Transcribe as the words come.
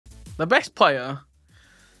The best player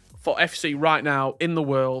for FC right now in the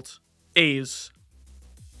world is...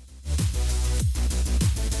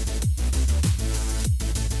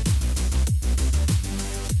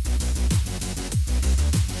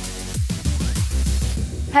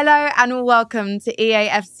 Hello and welcome to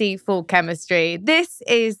EAFC Full Chemistry. This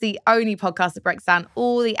is the only podcast that breaks down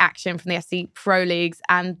all the action from the FC Pro Leagues.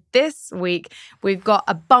 And this week, we've got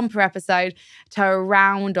a bumper episode to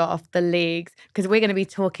round off the leagues because we're going to be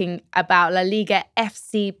talking about La Liga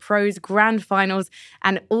FC Pro's grand finals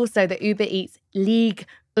and also the Uber Eats Ligue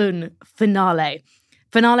 1 finale.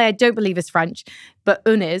 Finale, I don't believe is French, but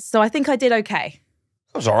un is. So I think I did okay.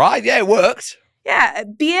 That was all right. Yeah, it worked. Yeah,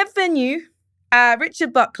 bienvenue.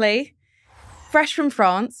 Richard Buckley, fresh from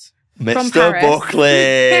France, from Mr. Paris.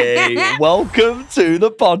 Buckley, welcome to the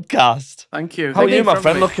podcast. Thank you. How are you, my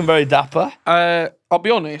friend? Looking very dapper. I'll be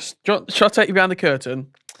honest. Shall I take you behind the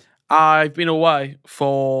curtain? I've been away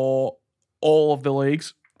for all of the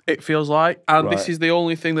leagues, it feels like. And This is the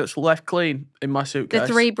only thing that's left clean in my suitcase. The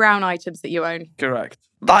 3 brown items that you own. Correct.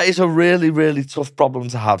 That is a really, really tough problem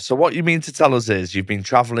to have. So what you mean to tell us is you've been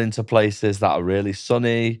travelling to places that are really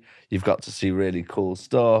sunny. You've got to see really cool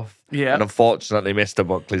stuff. Yeah. And unfortunately, Mr.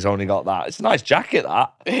 Buckley's only got that. It's a nice jacket,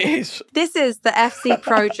 that. It is. This is the FC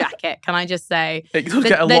Pro jacket, can I just say? It does the,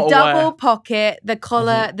 get a the lot of double wear. pocket, the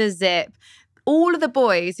collar, the zip. All of the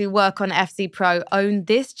boys who work on FC Pro own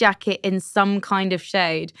this jacket in some kind of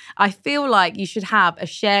shade. I feel like you should have a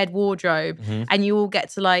shared wardrobe and you all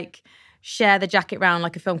get to share the jacket round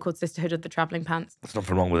like a film called Sisterhood of the Travelling Pants. There's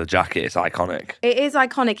nothing wrong with a jacket. It's iconic. It is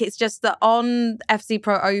iconic. It's just that on FC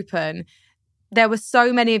Pro Open, there were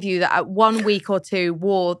so many of you that at 1 week or two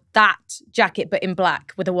wore that jacket but in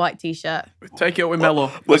black with a white t-shirt. Take it up with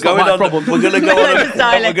Mello. We're That's not my problem. We're going to go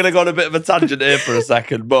Silence. we're going to go on a bit of a tangent here for a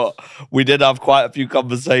second, but we did have quite a few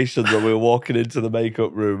conversations when we were walking into the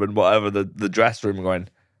makeup room and whatever the dress room, going,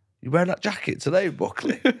 "You wearing that jacket today,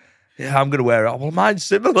 Buckley?" Yeah, I'm going to wear it. Well, mine's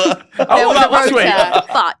similar. There was that a last week. rota,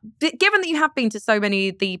 but given that you have been to so many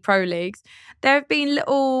of the pro leagues, there have been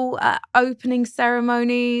little opening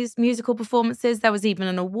ceremonies, musical performances. There was even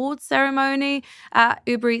an award ceremony at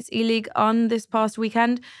Uber Eats E-League on this past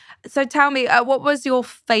weekend. So tell me, what was your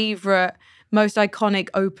favourite, most iconic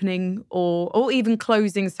opening or even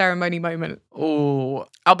closing ceremony moment? Oh,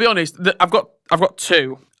 I'll be honest. I've got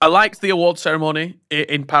 2. I liked the award ceremony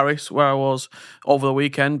in Paris where I was over the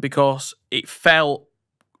weekend because it felt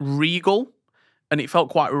regal and it felt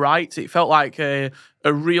quite right. It felt like a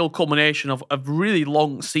real culmination of a really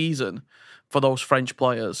long season for those French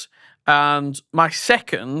players. And my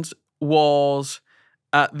second was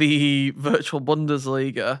at the virtual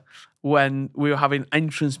Bundesliga when we were having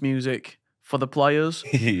entrance music for the players.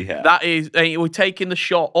 Yeah. That is, we're taking the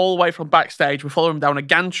shot all the way from backstage. We follow them down a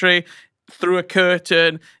gantry, through a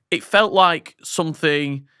curtain. It felt like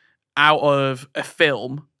something out of a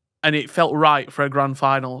film, and it felt right for a grand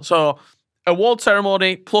final. So, award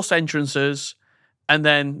ceremony plus entrances, and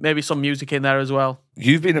then maybe some music in there as well.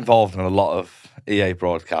 You've been involved in a lot of EA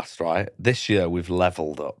broadcasts, right? This year we've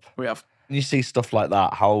leveled up. We have. When you see stuff like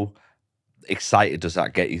that, how excited does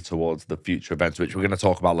that get you towards the future events, which we're going to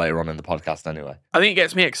talk about later on in the podcast anyway? I think it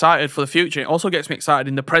gets me excited for the future. It also gets me excited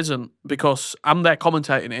in the present because I'm there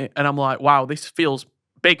commentating it and I'm like, wow, this feels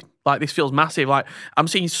big. Like, this feels massive. Like, I'm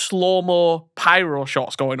seeing slow-mo pyro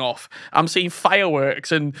shots going off. I'm seeing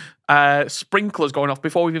fireworks and sprinklers going off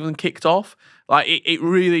before we've even kicked off. Like, it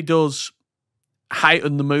really does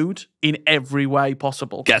heighten the mood in every way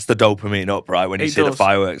possible. Gets the dopamine up, right, when you see the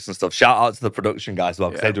fireworks and stuff. Shout out to the production guys as well,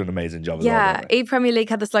 because they do an amazing job as well. Yeah, E-Premier League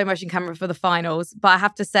had the slow motion camera for the finals, but I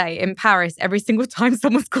have to say, in Paris, every single time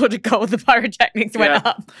someone scored a goal, the pyrotechnics went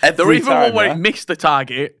up. There were even one where it missed the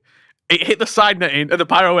target, it hit the side netting, and the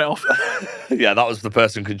pyro went off. Yeah, that was the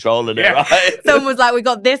person controlling it, right? Someone was like, we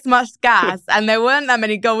got this much gas, and there weren't that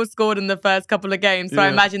many goals scored in the first couple of games. So I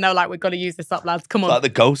imagine they were like, we've got to use this up, lads. Come on. Like the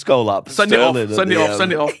ghost goal app. Send it off. Send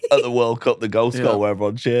it off. At the World Cup, the ghost goal where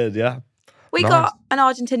everyone cheered, yeah. We got an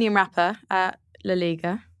Argentinian rapper at La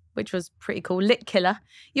Liga, which was pretty cool. Lit Killer.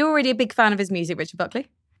 You're already a big fan of his music, Richard Buckley.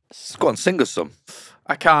 Go on, sing us some.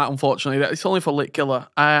 I can't, unfortunately. It's only for Lit Killer.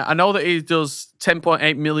 I know that he does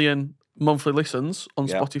 10.8 million monthly listens on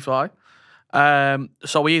Spotify.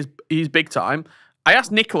 So he's big time. I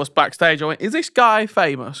asked Nicholas backstage, I went, is this guy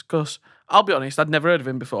famous? Because I'll be honest, I'd never heard of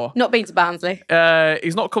him before. Not been to Barnsley.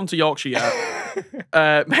 He's not come to Yorkshire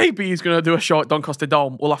yet. Maybe he's going to do a show at Doncaster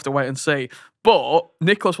Dome. We'll have to wait and see. But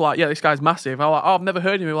Nicholas was like, yeah, this guy's massive. I'm like, oh, I've never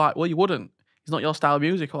heard of him. He was like, well, you wouldn't. He's not your style of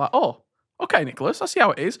music. I'm like, oh, okay, Nicholas, I see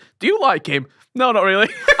how it is. Do you like him? No, not really.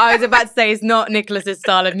 I was about to say it's not Nicholas's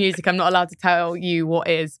style of music. I'm not allowed to tell you what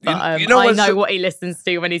is, but I know what he listens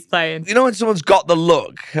to when he's playing. You know when someone's got the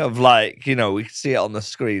look of like, we can see it on the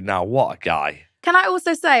screen now. What a guy. Can I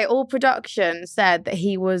also say, all production said that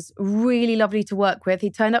he was really lovely to work with. He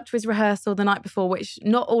turned up to his rehearsal the night before, which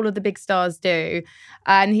not all of the big stars do.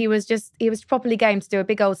 And he was properly game to do a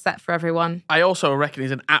big old set for everyone. I also reckon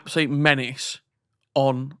he's an absolute menace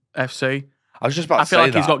on FC. I was just about to say I feel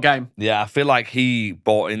like he's got game. Yeah, I feel like he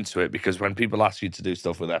bought into it because when people ask you to do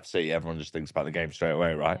stuff with FC, everyone just thinks about the game straight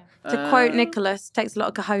away, right? Yeah. To quote Nicholas, takes a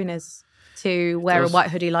lot of cojones to wear a white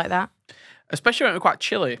hoodie like that. Especially when it was quite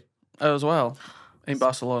chilly as well in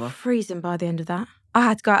Barcelona. Freezing by the end of that. I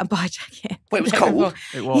had to go out and buy a jacket. Wait, it was cold?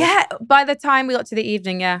 It was. Yeah, by the time we got to the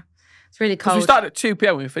evening, yeah. It's really cold. We started at 2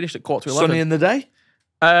 p.m. and we finished at 11:15. Sunny in the day?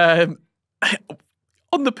 On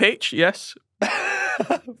the pitch, yes.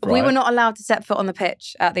 We were not allowed to set foot on the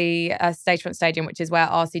pitch at the Stagefront Stadium, which is where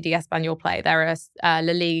RCD Espanyol play. They're a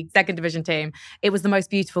La Ligue second division team. It was the most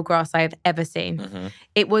beautiful grass I have ever seen. Mm-hmm.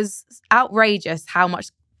 It was outrageous how much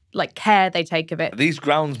care they take of it. These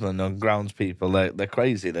groundsmen and groundspeople, they're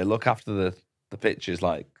crazy. They look after the pitches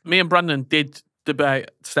like. Me and Brandon did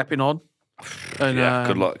debate stepping on. And, yeah,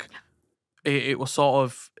 good luck. It was sort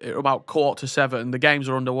of about 7:15. The games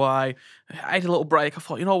are underway. I had a little break. I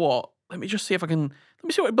thought, you know what? Let me see what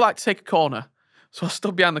it'd be like to take a corner. So I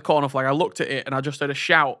stood behind the corner flag. I looked at it and I just heard a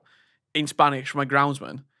shout in Spanish from my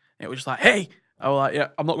groundsman. It was just like, hey. I was like, yeah,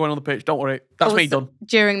 I'm not going on the pitch. Don't worry. That's me done.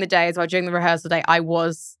 During the day as well, during the rehearsal day, I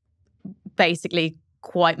was basically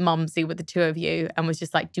quite mumsy with the two of you and was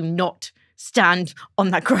just like, do not stand on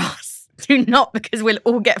that grass. Do not, because we'll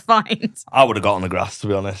all get fined. I would have got on the grass, to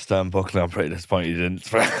be honest. Buckley, I'm pretty disappointed you didn't,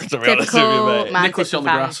 to be honest with you, mate. Nicholas on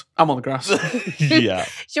the grass. I'm on the grass. Yeah.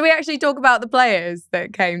 Should we actually talk about the players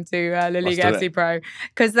that came to La Liga FC Pro?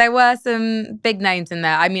 Because there were some big names in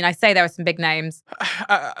there. I mean, I say there were some big names.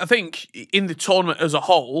 I think in the tournament as a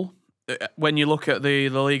whole, when you look at the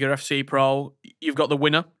La Liga FC Pro, you've got the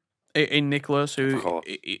winner in Nicholas, who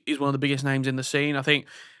is one of the biggest names in the scene. I think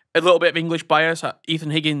a little bit of English bias.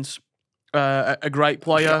 Ethan Higgins, a great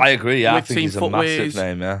player. I agree, yeah. I think he's a massive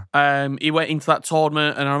name, yeah. He went into that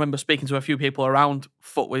tournament, and I remember speaking to a few people around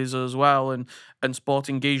Footwiz as well, and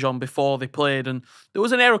Sporting Gijon before they played, and there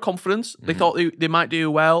was an air of confidence. They thought they might do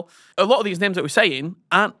well. A lot of these names that we're saying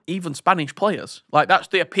aren't even Spanish players. Like, that's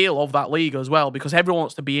the appeal of that league as well, because everyone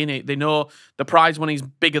wants to be in it. They know the prize money is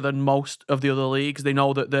bigger than most of the other leagues. They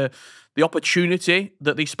know that the opportunity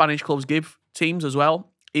that these Spanish clubs give teams as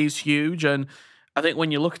well is huge, and I think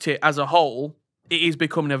when you look at it as a whole, it is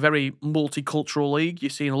becoming a very multicultural league. You're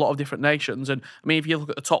seeing a lot of different nations. And I mean, if you look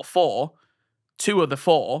at the top 4, 2 of the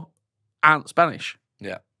 4 aren't Spanish.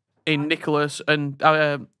 Yeah. In Nicholas and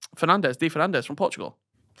Di Fernandez from Portugal.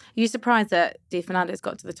 Are you surprised that Di Fernandez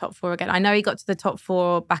got to the top 4 again? I know he got to the top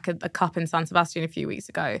 4 back at the Cup in San Sebastian a few weeks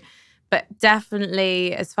ago. But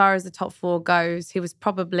definitely, as far as the top 4 goes, he was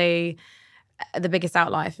probably the biggest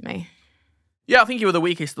outlier for me. Yeah, I think you were the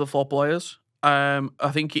weakest of the 4 players.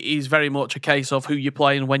 I think it is very much a case of who you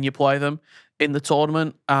play and when you play them in the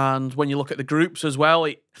tournament. And when you look at the groups as well,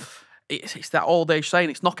 it's that old age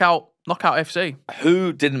saying, it's knockout FC.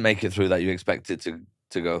 Who didn't make it through that you expected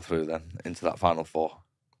to go through then into that final 4?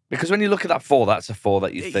 Because when you look at that 4, that's a 4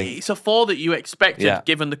 that you think... It's a 4 that you expected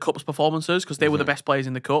given the Cup's performances, because they were the best players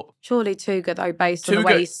in the Cup. Surely Tuga, though, based on the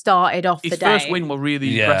way he started off the day. His first win were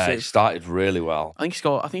really impressive. Yeah, he started really well. I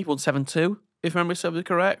think he won 7-2, if memory serves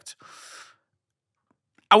correct.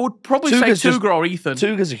 I would probably say Tuga or Ethan.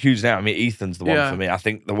 Tuga's a huge name. I mean, Ethan's the one for me. I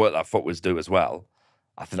think the work that Footwiz do as well,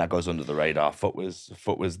 I think that goes under the radar. The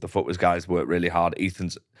Footwiz guys work really hard.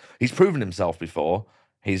 He's proven himself before.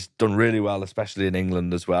 He's done really well, especially in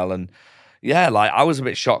England as well. And yeah, I was a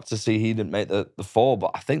bit shocked to see he didn't make the 4,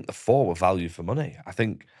 but I think the 4 were value for money. I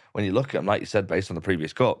think when you look at them, like you said, based on the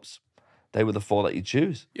previous Cups, they were the 4 that you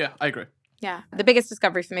choose. Yeah, I agree. Yeah, the biggest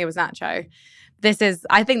discovery for me was Nacho.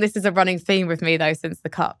 I think this is a running theme with me, though, since the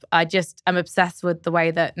Cup. I just am obsessed with the way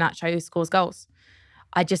that Nacho scores goals.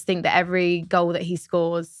 I just think that every goal that he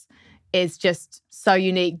scores is just so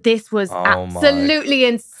unique. This was absolutely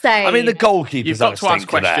insane. I mean, the goalkeeper's You've got to ask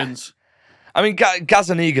questions. I mean,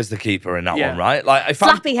 Gazaniga's the keeper in that one, right? Like,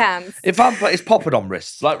 Flappy hands. It's popping on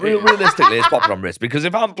wrists. Like, realistically, it's popping on wrists. Because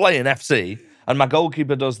if I'm playing FC and my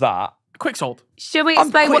goalkeeper does that, quick sold. Should we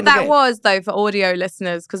explain what that was, though, for audio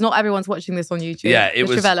listeners? Because not everyone's watching this on YouTube. Yeah, it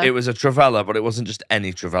was a Trivela, but it wasn't just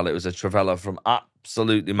any Trivela. It was a Trivela from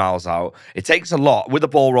absolutely miles out. It takes a lot with the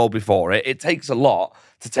ball roll before it. It takes a lot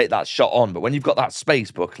to take that shot on. But when you've got that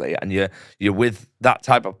space, Buckley, and you're with that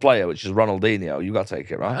type of player, which is Ronaldinho, you've got to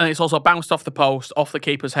take it, right? And it's also bounced off the post, off the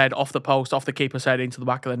keeper's head, off the post, off the keeper's head into the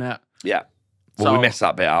back of the net. Yeah. Well, we missed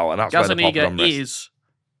that bit out, and that's where the problem is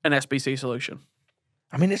an SBC solution.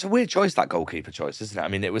 I mean, it's a weird choice, that goalkeeper choice, isn't it? I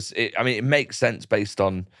mean, it makes sense based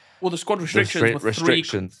on the squad restrictions were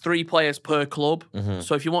three players per club.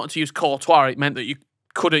 So if you wanted to use Courtois, it meant that you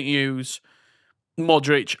couldn't use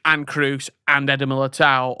Modric and Kroos and Eder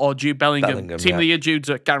Militao or Jude Bellingham. Team of the Year Jude's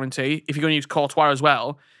a guarantee. If you're going to use Courtois as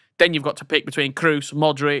well, then you've got to pick between Kroos,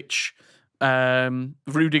 Modric,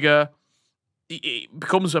 Rudiger. It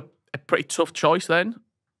becomes a pretty tough choice then.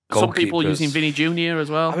 Some people are using Vinny Jr. as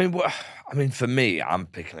well. I mean, for me, I'm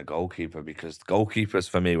picking a goalkeeper because goalkeepers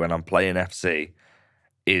for me when I'm playing FC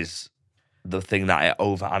is the thing that I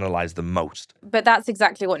overanalyze the most. But that's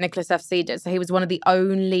exactly what Nicholas FC did. So he was one of the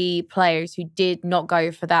only players who did not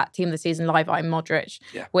go for that Team of the Season live item Modric,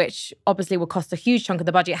 which obviously will cost a huge chunk of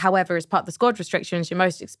the budget. However, as part of the squad restrictions, your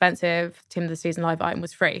most expensive Team of the Season live item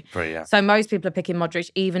was free. So most people are picking Modric,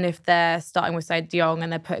 even if they're starting with, say, De Jong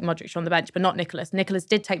and they're putting Modric on the bench, but not Nicholas. Nicholas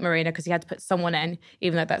did take Marina because he had to put someone in,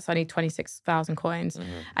 even though that's only 26,000 coins.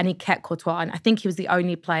 And he kept Courtois. And I think he was the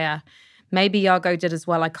only player. Maybe Iago did as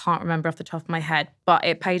well. I can't remember off the top of my head, but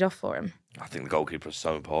it paid off for him. I think the goalkeeper is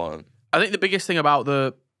so important. I think the biggest thing about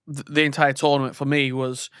the entire tournament for me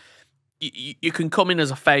was you can come in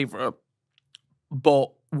as a favourite,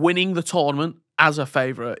 but winning the tournament as a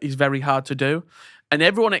favourite is very hard to do. And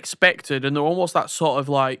everyone expected, and they're almost that sort of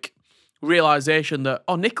like realisation that,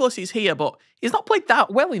 Nicholas is here, but he's not played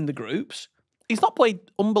that well in the groups. He's not played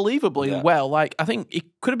unbelievably well. Like, I think he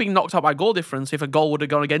could have been knocked out by goal difference if a goal would have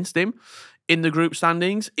gone against him in the group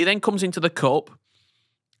standings. He then comes into the cup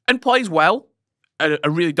and plays well, a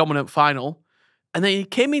really dominant final. And then he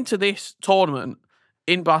came into this tournament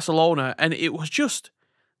in Barcelona, and it was just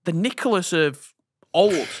the Nicholas of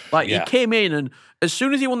old. Like, he came in, and as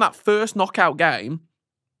soon as he won that first knockout game,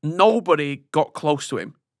 nobody got close to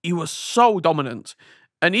him. He was so dominant.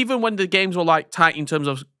 And even when the games were like tight in terms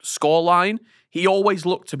of scoreline, he always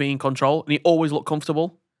looked to be in control and he always looked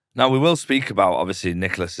comfortable. Now, we will speak about, obviously,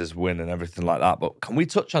 Nicholas's win and everything like that, but can we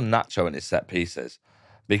touch on Nacho and his set pieces?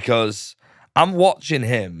 Because I'm watching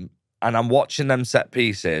him and I'm watching them set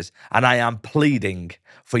pieces and I am pleading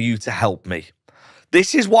for you to help me.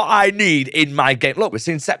 This is what I need in my game. Look, we're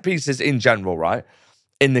seeing set pieces in general, right,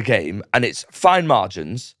 in the game, and it's fine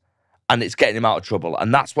margins, and it's getting him out of trouble.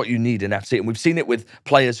 And that's what you need in FC. And we've seen it with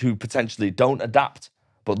players who potentially don't adapt.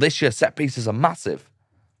 But this year, set pieces are massive.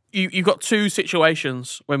 You've got two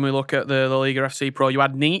situations when we look at the Liga FC Pro. You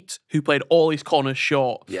had Neat, who played all his corners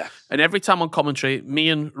short. Yeah. And every time on commentary, me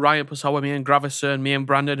and Ryan Pasawa, me and Gravison, me and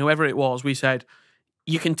Brandon, whoever it was, we said,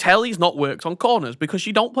 you can tell he's not worked on corners because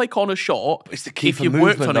you don't play corners short. It's the keeper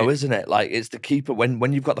movement, though, isn't it? Like, it's the keeper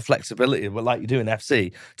when you've got the flexibility, like you do in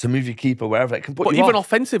FC, to move your keeper wherever it can put you But even off.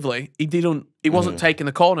 offensively, he wasn't taking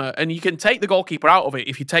the corner. And you can take the goalkeeper out of it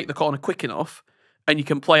if you take the corner quick enough and you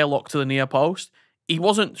can play a lock to the near post. He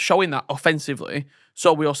wasn't showing that offensively.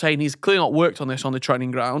 So we were saying he's clearly not worked on this on the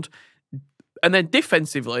training ground. And then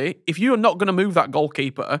defensively, if you're not going to move that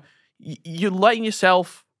goalkeeper, you're letting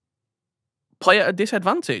yourself play at a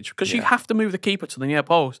disadvantage because you have to move the keeper to the near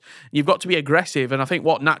post. You've got to be aggressive. And I think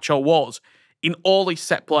what Nacho was, in all his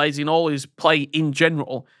set plays, in all his play in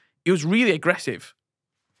general, he was really aggressive.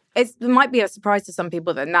 It might be a surprise to some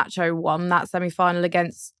people that Nacho won that semi-final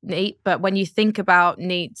against Neat, but when you think about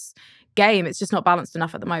Neat's game, it's just not balanced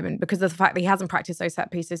enough at the moment because of the fact that he hasn't practiced those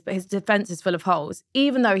set pieces, but his defence is full of holes.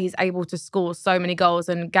 Even though he's able to score so many goals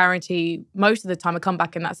and guarantee most of the time a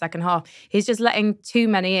comeback in that second half, he's just letting too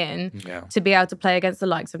many in to be able to play against the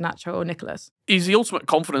likes of Nacho or Nicholas. He's the ultimate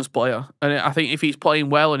confidence player. And I think if he's playing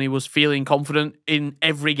well and he was feeling confident in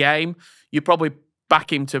every game, you probably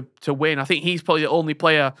back him to win. I think he's probably the only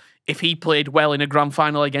player, if he played well in a grand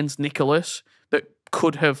final against Nicholas, that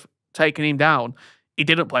could have taken him down. He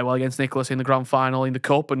didn't play well against Nicholas in the grand final in the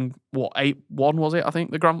cup, and 8-1 was it? I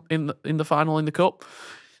think in the final in the cup.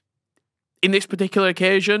 In this particular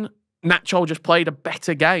occasion, Nacho just played a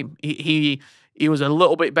better game. He was a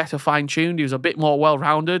little bit better fine-tuned. He was a bit more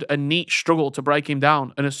well-rounded, and Neat struggled to break him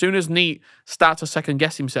down. And as soon as Neat starts to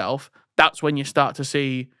second-guess himself, that's when you start to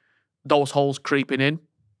see those holes creeping in.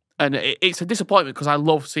 And it's a disappointment because I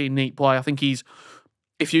love seeing Neat play. I think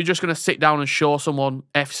if you're just going to sit down and show someone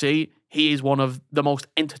FC, he is one of the most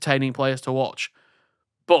entertaining players to watch.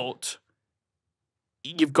 But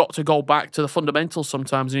you've got to go back to the fundamentals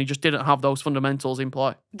sometimes, and he just didn't have those fundamentals in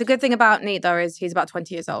play. The good thing about Neat, though, is he's about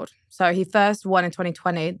 20 years old. So he first won in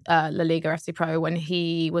 2020 La Liga FC Pro when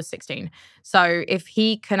he was 16. So if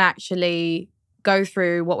he can actually go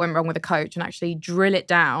through what went wrong with the coach and actually drill it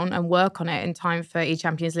down and work on it in time for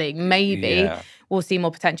Champions League, maybe we'll see more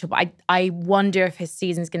potential. But I wonder if his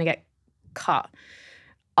season's going to get cut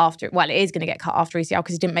after, well, it is going to get cut after ECL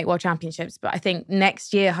because he didn't make World Championships. But I think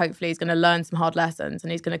next year, hopefully, he's going to learn some hard lessons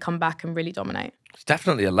and he's going to come back and really dominate. It's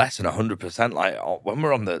definitely a lesson, 100%. Like, when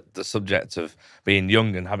we're on the subject of being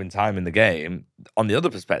young and having time in the game, on the other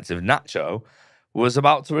perspective, Nacho was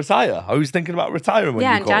about to retire. I was thinking about retiring when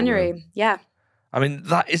you in January. Yeah. I mean,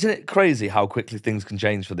 isn't it crazy how quickly things can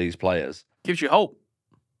change for these players? Gives you hope.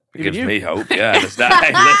 It gives me hope, yeah.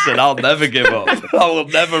 Hey, listen, I'll never give up. I will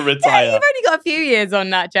never retire. Yeah, you've only got a few years on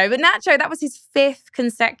Nacho. But Nacho, that was his 5th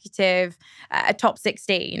consecutive top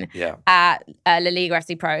 16 at La Liga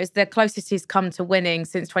FC Pros. The closest he's come to winning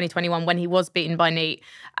since 2021 when he was beaten by Neat.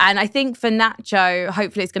 And I think for Nacho,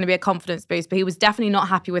 hopefully it's going to be a confidence boost. But he was definitely not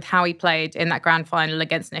happy with how he played in that grand final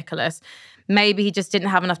against Nicholas. Maybe he just didn't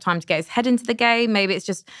have enough time to get his head into the game. Maybe it's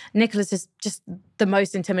just Nicholas is just the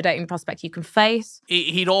most intimidating prospect you can face.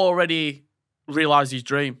 He'd already realised his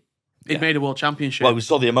dream. He'd made a World Championship. Well, we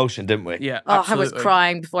saw the emotion, didn't we? Yeah, Oh, absolutely. I was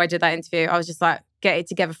crying before I did that interview. I was just like, get it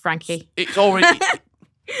together, Frankie. It's already...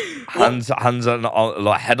 hands on,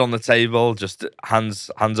 like head on the table, just hands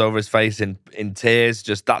over his face in tears.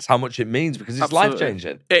 Just that's how much it means because it's life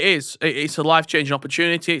changing. It is. It's a life changing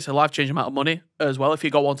opportunity. It's a life changing amount of money as well if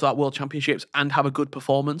you go on to that World Championships and have a good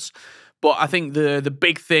performance. But I think the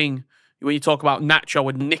big thing when you talk about Nacho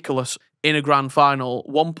and Nicholas in a grand final,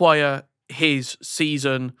 one player his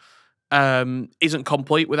season isn't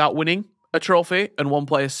complete without winning a trophy, and one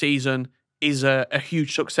player's season is a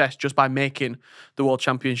huge success just by making the World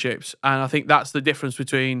Championships. And I think that's the difference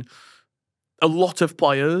between a lot of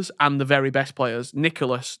players and the very best players.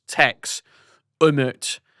 Nicholas, Tex,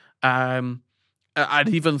 Umut. I'd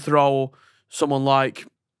even throw someone like,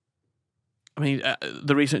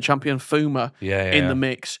 the recent champion Fuma in the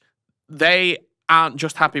mix. They aren't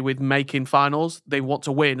just happy with making finals. They want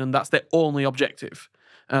to win, and that's their only objective.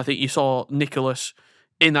 And I think you saw Nicholas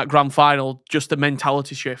in that grand final, just a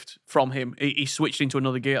mentality shift from him. He switched into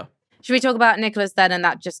another gear. Should we talk about Nicholas then and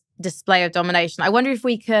that just display of domination? I wonder if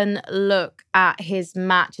we can look at his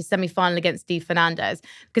match, his semi-final against Di Fernandez,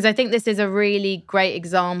 because I think this is a really great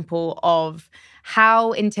example of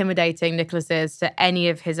how intimidating Nicholas is to any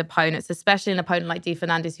of his opponents, especially an opponent like Di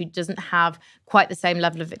Fernandez who doesn't have quite the same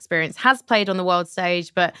level of experience, has played on the world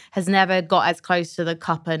stage, but has never got as close to the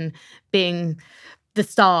cup and being the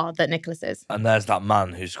star that Nicholas is. And there's that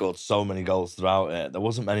man who scored so many goals throughout it. There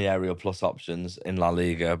wasn't many aerial plus options in La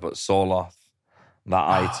Liga, but Soloth, that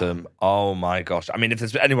item, oh my gosh. I mean, if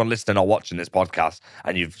there's anyone listening or watching this podcast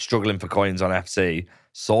and you're struggling for coins on FC,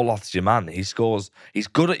 Soloth's your man. He scores. He's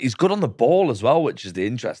good on the ball as well, which is the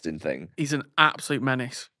interesting thing. He's an absolute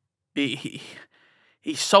menace.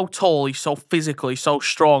 He's so tall, he's so physical, he's so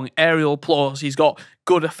strong, aerial plus, he's got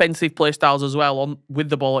good offensive play styles as well with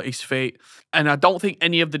the ball at his feet. And I don't think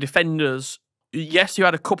any of the defenders, yes, you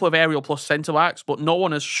had a couple of aerial plus centre-backs, but no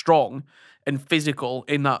one as strong and physical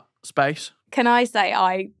in that space. Can I say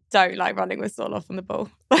I don't like running with Soloth on the ball?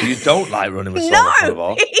 You don't like running with Soloth on the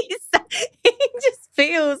ball? He just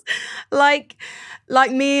feels like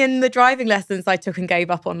me and the driving lessons I took and gave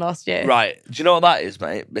up on last year. Right. Do you know what that is,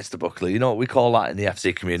 mate, Mr. Buckley? You know what we call that in the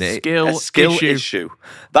FC community? A skill issue.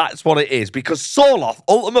 That's what it is. Because Soloth,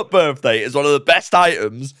 Ultimate Birthday, is one of the best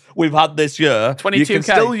items we've had this year. 22K. You can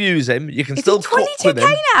still use him. You can still cook with him.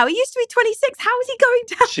 22K now. He used to be 26. How is he going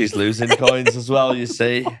down? She's losing coins as well, you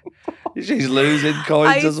see. She's losing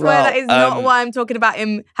coins as well. I swear that is not why I'm talking about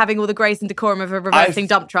him having all the grace and decorum of a reversing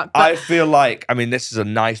dump truck. But I feel like, this is a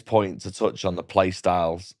nice point to touch on the play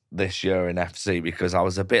styles this year in FC, because I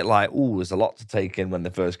was a bit like, there's a lot to take in when they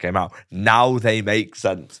first came out. Now they make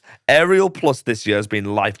sense. Aerial plus this year has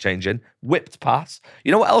been life-changing. Whipped pass.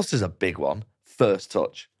 You know what else is a big one? First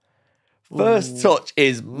touch. First touch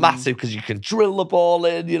is massive because you can drill the ball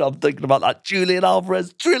in. I'm thinking about that Julian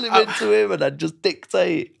Alvarez, drill him into him and then just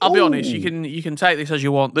dictate. I'll be honest, you can take this as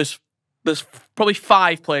you want. There's probably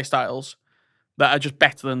 5 play styles that are just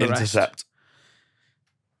better than the Intercept. rest.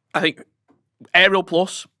 I think aerial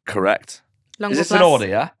plus. Correct. Long is this ball an plus. order,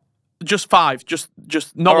 yeah? Just 5. Just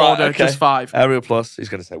no All right, order, okay. just 5. Aerial plus, he's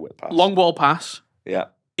going to say whip pass. Long ball pass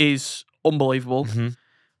is unbelievable. Mm-hmm.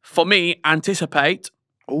 For me, anticipate.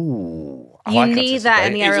 Ooh, you need that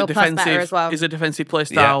in the aerial plus better as well. Is a defensive play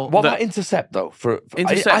style. What about intercept though?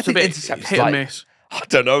 Intercept, I think a bit intercept hit and miss. I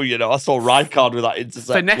don't know. I saw Rijkaard with that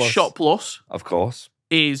intercept. Finesse plus. shot plus, of course.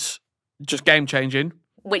 is just game changing.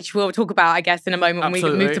 Which we'll talk about, I guess, in a moment when we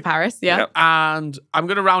move to Paris. Yeah. Yep. And I'm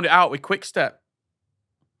going to round it out with quick step.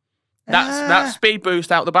 That speed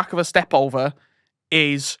boost out the back of a step over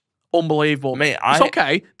is unbelievable. Mate, it's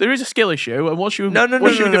okay. There is a skill issue, and once you No.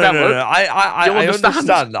 develop, I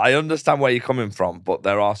understand. I understand where you're coming from, but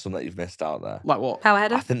there are some that you've missed out there. like what? Power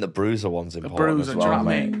header. I think the bruiser one's important bruiser, as do you know well,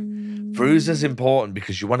 what I mate. Bruiser's important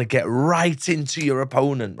because you want to get right into your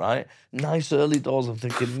opponent, right? Nice early doors. I'm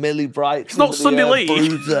thinking Millie Bright. It's not Sunday League.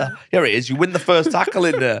 Bruiser. Here it is. You win the first tackle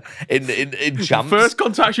in champs. First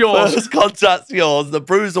contact's yours. First contact's yours. The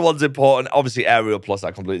bruiser one's important. Obviously, aerial plus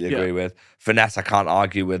I completely agree with. Finesse I can't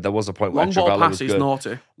argue with. There was a point where Long ball Travella pass was is good.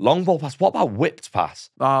 naughty. Long ball pass. What about whipped pass?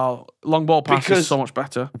 Oh, long ball pass Because- is so much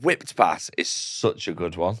better. Whipped pass is such a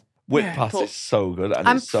good one. Whipped Yeah, pass but- is so good. And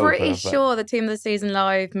I'm it's so pretty perfect. sure the team of the season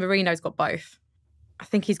live, Marino's got both. I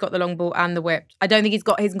think he's got the long ball and the whip. I don't think he's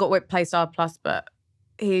got whip play style plus, but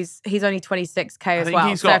he's only 26k as think well.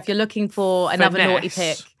 he's So got if you're looking for another naughty pick,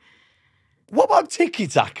 finesse. What about tiki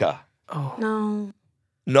taka? Oh. no,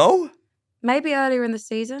 No? maybe earlier in the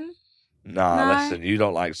season. Nah, No. listen, you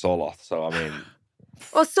don't like Soloth, so I mean,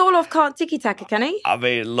 Well, Sorloth can't tiki taka, can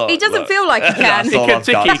he? look. He doesn't feel like he can. He can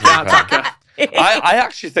tick, he can't tacker. I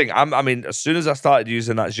actually think I mean, as soon as I started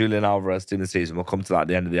using that Julian Alvarez team of the season, we'll come to that at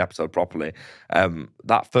the end of the episode properly.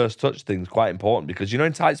 That first touch thing is quite important because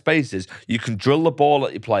in tight spaces, you can drill the ball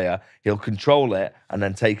at your player, he'll control it, and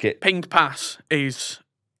then take it. Pinged pass is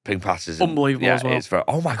Ping passes. unbelievable as well. It's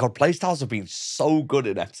oh my god, playstyles have been so good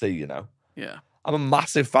in FC, Yeah. I'm a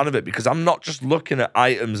massive fan of it because I'm not just looking at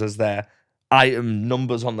items as their item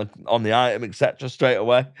numbers on the item, etc. straight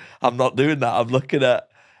away. I'm not doing that. I'm looking at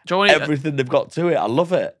Do you know what it, everything they've got to it. I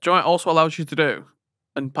love it. do you know what it also allows you to do?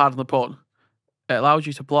 And pardon the pun, it allows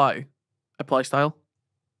you to play a play style.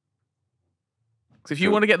 Because if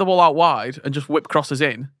you want to get the ball out wide and just whip crosses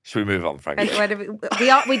in, Should we move on, Frankie?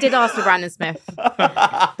 We did ask for Brandon Smith,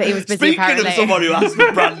 but he was busy Speaking apparently. of someone who asked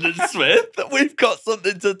for Brandon Smith, we've got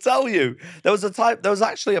something to tell you. There was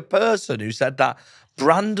actually a person who said that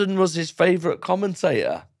Brandon was his favourite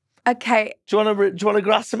commentator. Okay, Do you want to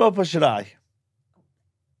grass him up or should I?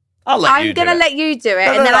 I'll let I'm you going to do it. let you do it,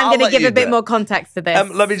 No, and then I'm I'll going to let give you a bit do it. more context to this.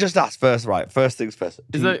 Let me just ask first, right? First things first.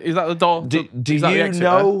 is that the door? Do is that the you exit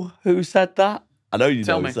know who said that? I know you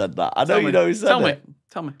Tell know me. who said that. I know Tell you me. know who said Tell it. me.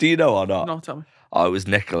 Tell me. Do you know or not? No, tell me. Oh, it was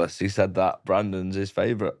Nicholas. He said that Brandon's his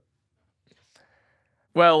favourite.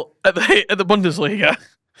 Well, at the Bundesliga,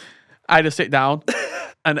 I had to sit down,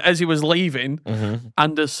 and as he was leaving,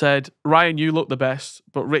 Anders said, "Ryan, you look the best,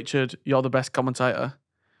 but Richard, you're the best commentator."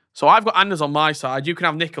 So I've got Anders on my side. You can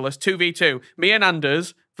have Nicholas 2v2. Me and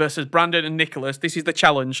Anders versus Brandon and Nicholas. This is the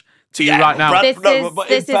challenge to you right now. This No, is but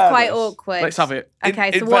this in is quite fairness- awkward. Let's have it. Okay,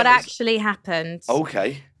 In so what fairness- actually happened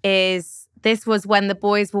Okay. is this was when the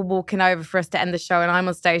boys were walking over for us to end the show, and I'm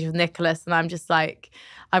on stage with Nicholas, and I'm just like,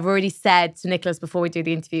 I've already said to Nicholas before we do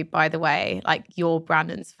the interview, by the way, like, you're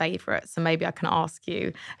Brandon's favourite, so maybe I can ask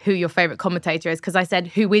you who your favourite commentator is, because I said,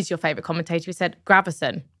 who is your favourite commentator? He said,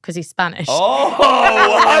 Gravison, because he's Spanish. Oh,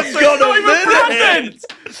 I've got a minute.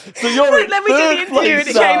 So you're in Then we did the third interview, and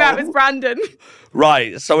place it came out now. as Brandon.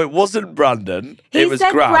 Right, so it wasn't Brandon. He it was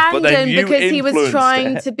said Grav, but then Brandon you because he was influenced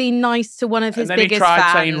trying it. to be nice to one of his And then he biggest tried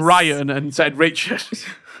fans. saying Ryan and said Richard.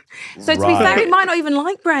 So to be Right. fair, he might not even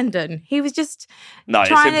like Brandon. He was just No, it's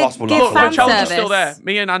trying to impossible give not Look, to. the fan challenge is service. still there.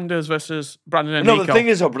 Me and Anders versus Brandon and No, Nico. the thing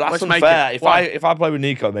is, that's Let's make unfair. it. Why? If I play with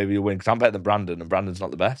Nico, maybe you'll win because I'm better than Brandon, and Brandon's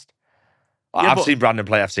not the best. Yeah, I've but- seen Brandon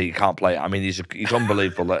play FC. He can't play it. I mean, he's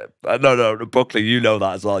unbelievable. No, Buckley, you know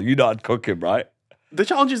that as well. You know I'd cook him, right? The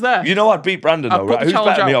challenge is there. You know I'd beat Brandon, I've though, put right? the Who's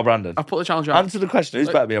challenge better, me out. or Brandon? I've put the challenge out. Answer the question. Who's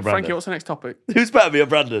better, me or Brandon? Frankie, what's the next topic? Who's better, me or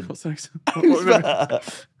Brandon? What's the next? Who's better?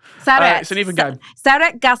 S'arrête. it's an even game.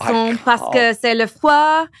 S'arrête, garçon, parce que c'est le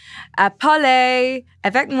fois à parler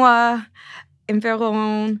avec moi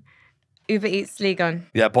environ Uber Eats Ligon.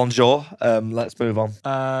 Yeah, bonjour. Let's move on.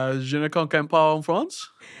 Je ne comprends pas en France.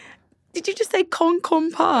 Did you just say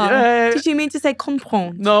comprends? Yeah. Did you mean to say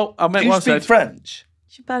comprends? No, I meant Do you what I speak said. French?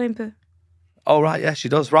 Je parle un peu. Oh, right, yeah, she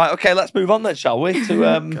does. Right, okay, let's move on then, shall we? To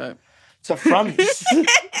Okay. to France.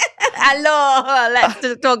 Alors,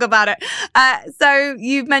 let's talk about it. So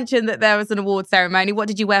you've mentioned that there was an award ceremony. What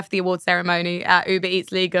did you wear for the award ceremony at Uber Eats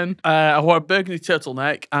Ligon? I wore a burgundy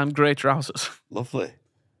turtleneck and grey trousers. Lovely.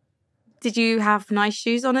 Did you have nice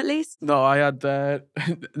shoes on at least? No, I had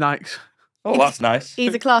Nikes. Oh, that's nice.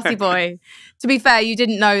 He's a classy boy. To be fair, you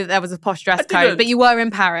didn't know that there was a posh dress I code, didn't. but you were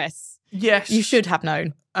in Paris. Yes. You should have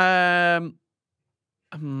known.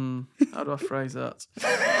 How do I phrase that?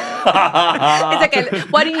 It's okay.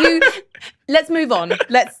 Why don't you? Let's move on.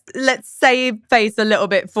 Let's save face a little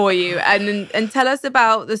bit for you and tell us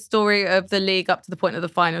about the story of the league up to the point of the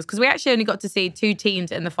finals, because we actually only got to see 2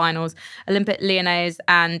 teams in the finals: Olympique Lyonnais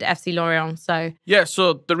and FC Lorient. So yeah.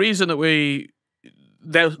 So the reason that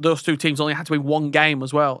those 2 teams only had to win 1 game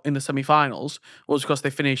as well in the semi-finals was because they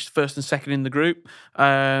finished first and second in the group.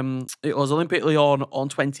 It was Olympique Lyon on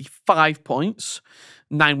 25 points,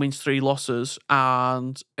 9 wins, 3 losses,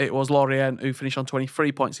 and it was Lorient who finished on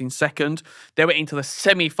 23 points in second. They went into the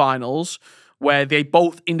semi-finals where they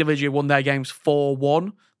both individually won their games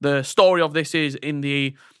 4-1. The story of this is in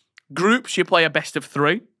the groups you play a best of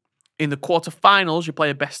 3. In the quarterfinals, you play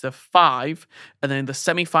a best of 5, and then in the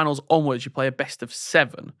semi-finals onwards, you play a best of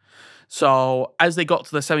 7. So as they got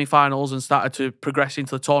to the semi-finals and started to progress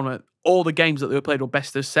into the tournament, all the games that they were played were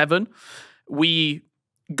best of 7. We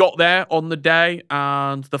got there on the day,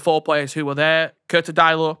 and the 4 players who were there: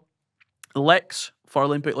 Curtadilo, Lex for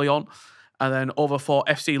Olympique Lyon, and then over for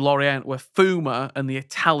FC Lorient were Fuma and the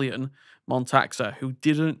Italian Montaxa, who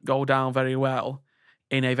didn't go down very well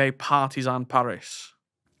in a very partisan Paris.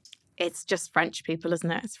 it's just French people,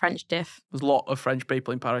 isn't it? It's French diff. There's a lot of French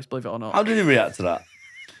people in Paris, believe it or not. How did he react to that?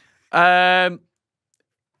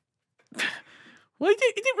 Well,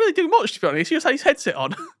 he didn't really do much, to be honest. He just had his headset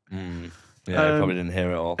on. Yeah, he probably didn't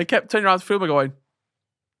hear it all. He kept turning around to Fuma going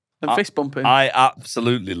and fist bumping. I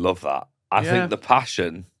absolutely love that. I think the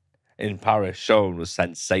passion in Paris shown was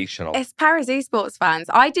sensational. It's Paris esports fans.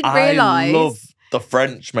 I didn't realise. I love the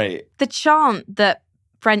French, mate. The chant that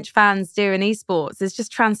French fans do in esports is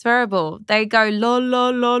just transferable. They go la la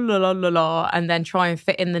la la la la la and then try and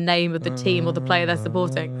fit in the name of the team or the player they're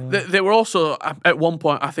supporting. They were also, at one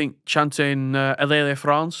point, I think, chanting Allez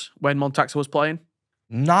France when Montaxa was playing.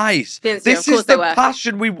 Nice. This is the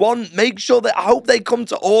passion we want. Make sure that I hope they come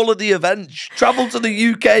to all of the events. Travel to the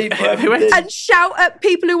UK for everything. And shout at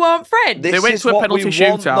people who aren't French. They went to a penalty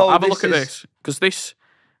shootout. Have a look at this. Because this,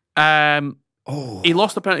 he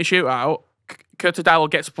lost the penalty shootout. Curtadilo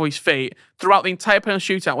gets up on his feet. Throughout the entire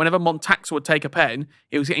penalty shootout, whenever Montaxa would take a pen,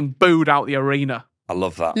 he was getting booed out the arena. I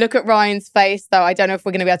love that. Look at Ryan's face, though. I don't know if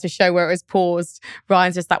we're going to be able to show where it was paused.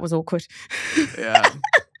 Ryan's just, that was awkward. Yeah.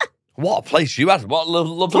 What a place you had. What a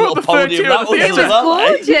lovely little podium that was. It was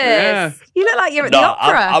gorgeous. Yeah. You look like you're at the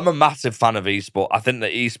opera. I'm a massive fan of esports. I think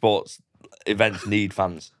that esports events need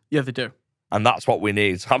fans. Yeah, they do. And that's what we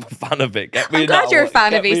need. So I'm a fan of it. I'm glad you're a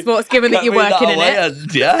fan of esports, given that you're working in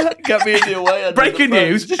it. Yeah, get me in the away. Breaking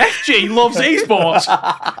news, FG loves esports.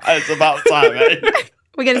 It's about time, eh?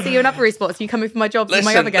 We're going to see you in other esports. Are you coming for my jobs in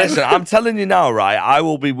my other game? Listen, I'm telling you now, right? I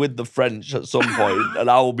will be with the French at some point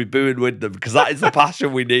and I will be booing with them because that is the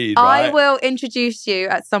passion we need, right? I will introduce you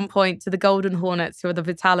at some point to the Golden Hornets, who are the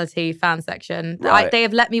Vitality fan section. Right. They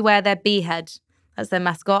have let me wear their bee head as their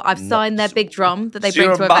mascot. I've signed their big drum that they bring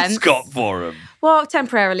you're to a events. mascot for them? Well,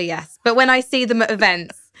 temporarily, yes. But when I see them at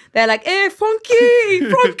events, they're like, "Hey, Frankie,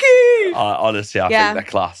 Frankie!" Honestly, I think they're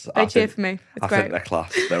class. They cheer for me. It's I great. think they're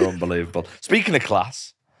class. They're unbelievable. Speaking of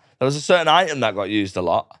class, there was a certain item that got used a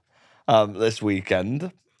lot this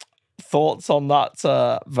weekend. Thoughts on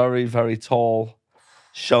that very, very tall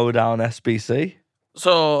showdown SBC?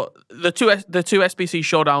 So the two SBC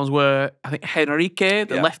showdowns were, I think, Henrique,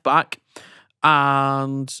 the left back,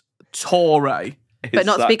 and Torre. But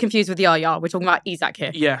not to be confused with Yaya. We're talking about Isaac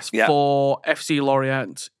here. Yes, for FC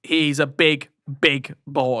Lorient. He's a big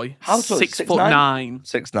boy. How tall? 6'9".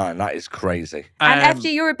 6'9". That is crazy. And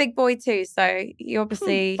FG, you're a big boy too, so you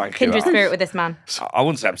obviously kindred spirit with this man. I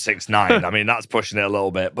wouldn't say I'm 6'9". I mean, that's pushing it a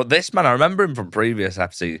little bit. But this man, I remember him from previous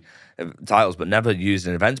FC titles, but never used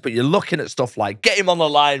in events. But you're looking at stuff like get him on the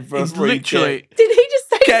line for a free kick. Did he just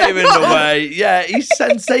say Get him in the way. Yeah, he's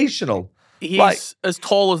sensational. He's as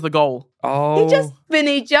tall as the goal. Oh, He just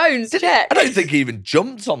Vinnie Jones check. I don't think he even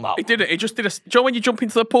jumped on that. He didn't. He just did a... Do you know when you jump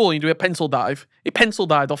into the pool and you do a pencil dive? He pencil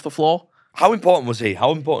dived off the floor. How important was he?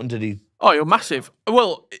 How important did he? Oh, you're massive.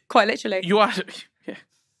 Well, Quite literally. you had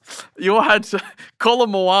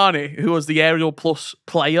Colin Moani, who was the Aerial Plus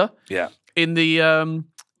player in the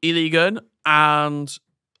E-League, and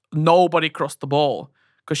nobody crossed the ball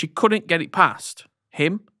because she couldn't get it past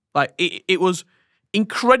him. Like, it was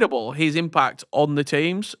incredible, his impact on the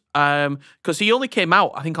teams, because he only came out,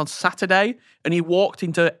 I think, on Saturday, and he walked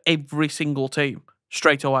into every single team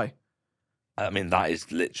straight away. I mean, that is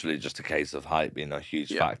literally just a case of hype being a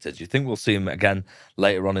huge factor. Do you think we'll see him again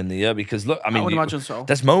later on in the year? Because look, I mean, would imagine so.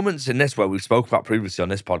 There's moments in this where we've spoken about previously on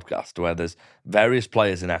this podcast where there's various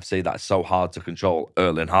players in FC that's so hard to control.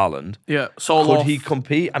 Erling Haaland. Yeah. Solo. Could he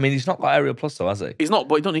compete? I mean, he's not got Aerial Plus though, has he? He's not,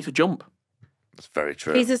 but he don't need to jump. That's very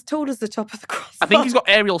true. He's as tall as the top of the crossbar. I think he's got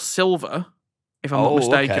aerial silver, if I'm not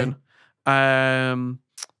mistaken,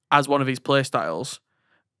 as one of his play styles.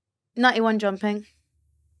 91 jumping.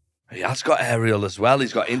 He has got aerial as well.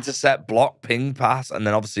 He's got intercept, block, ping, pass, and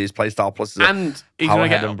then obviously his playstyle plus is and he's going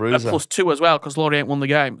to get a +2 as well because Lorient won the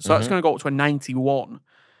game. So that's going to go up to a 91.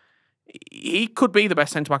 He could be the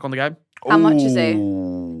best centre-back on the game. How much is he? He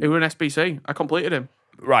was an SBC. I completed him.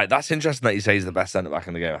 Right, that's interesting that you say he's the best centre-back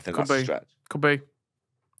in the game. I think that's a stretch. Could be.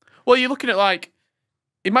 Well, you're looking at like,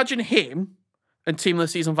 imagine him and Team of the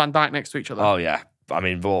Season Van Dijk next to each other. Oh, yeah. I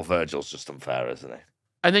mean, Virgil's just unfair, isn't he?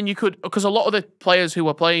 And then you could, because a lot of the players who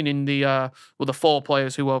were playing in the 4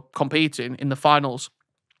 players who were competing in the finals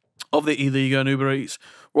of the E-League and Uber Eats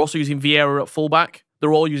were also using Vieira at fullback.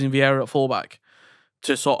 They're all using Vieira at fullback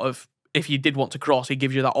to sort of, if you did want to cross, he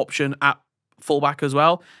gives you that option at fullback as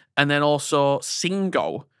well. And then also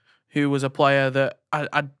Singo, who was a player that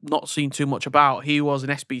I'd not seen too much about. He was an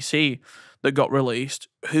SBC that got released,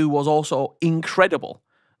 who was also incredible.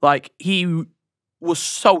 Like, he was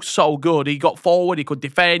so good. He got forward, he could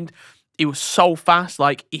defend, he was so fast.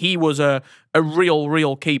 Like, he was a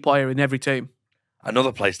real key player in every team.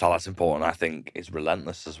 Another play style that's important, I think, is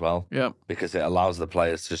relentless as well. Yeah. Because it allows the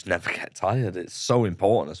players to just never get tired. It's so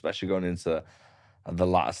important, especially going into the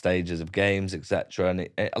latter stages of games, etc. And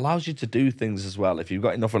it allows you to do things as well. If you've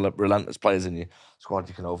got enough relentless players in your squad,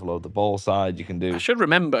 you can overload the ball side, you can do... I should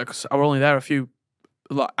remember, because I was only there a few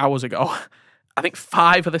hours ago, I think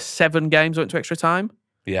 5 of the 7 games went to extra time.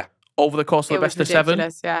 Yeah. Over the course of the best of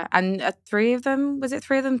 7. Yeah. And 3 of them, was it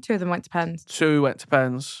 3 of them? 2 of them went to pens. 2 went to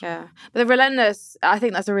pens. Yeah. But the relentless, I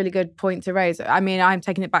think that's a really good point to raise. I mean, I'm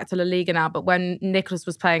taking it back to La Liga now, but when Nicholas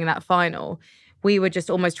was playing in that final, we were just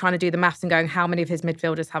almost trying to do the maths and going, how many of his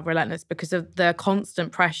midfielders have relentless? Because of the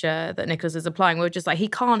constant pressure that Nicholas is applying. We were just like, he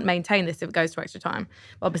can't maintain this if it goes to extra time.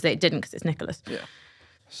 But obviously, it didn't because it's Nicholas. Yeah.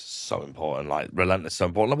 So important. Like, relentless, so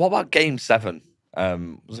important. Like, what about Game 7?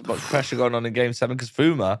 Was there much pressure going on in Game 7? Because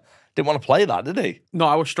Fuma didn't want to play that, did he? No,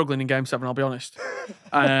 I was struggling in Game 7, I'll be honest.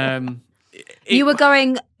 You were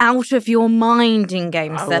going out of your mind in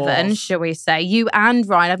Game 7, shall we say. You and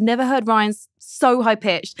Ryan. I've never heard Ryan so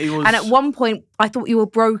high-pitched. And at one point, I thought you were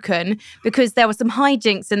broken because there were some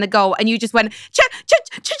hijinks in the goal and you just went, check, check,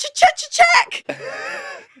 check, check, check, check.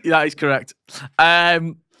 That is correct.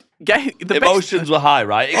 The emotions were high,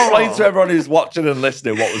 right? Explain to everyone who's watching and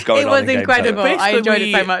listening what was going on. It was incredible. I enjoyed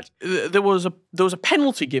it so much. There was a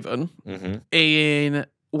penalty given in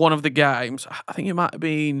one of the games. I think it might have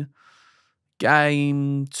been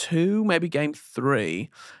Game 2, maybe Game 3.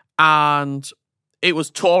 And it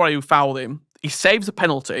was Torre who fouled him. He saves the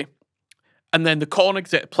penalty. And then the corner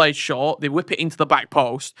gets played short. They whip it into the back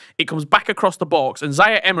post. It comes back across the box. And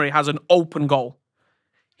Zaire Emery has an open goal.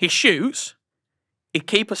 He shoots. His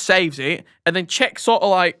keeper saves it. And then Czech sort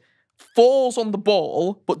of like falls on the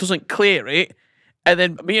ball, but doesn't clear it. And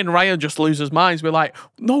then me and Ryan just lose his minds. We're like,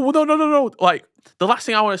 no. Like, the last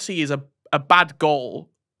thing I want to see is a bad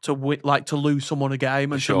goal to lose someone a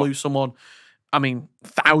game and to lose someone, I mean,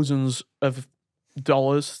 thousands of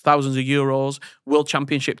dollars, thousands of euros, World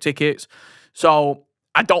Championship tickets. So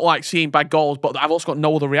I don't like seeing bad goals, but I've also got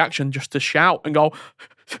no other reaction just to shout and go,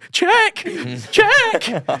 check.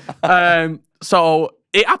 So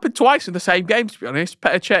it happened twice in the same game, to be honest.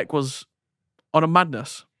 Petr Cech was on a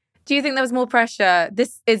madness. Do you think there was more pressure?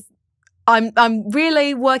 I'm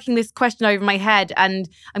really working this question over my head and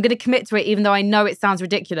I'm going to commit to it even though I know it sounds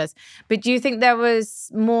ridiculous. But do you think there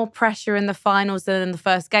was more pressure in the finals than in the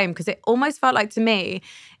first game? Because it almost felt like to me,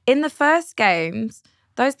 in the first games,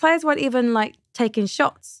 those players weren't even like taking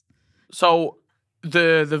shots. So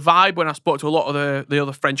the vibe when I spoke to a lot of the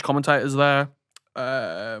other French commentators there,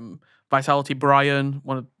 Vitality Brian,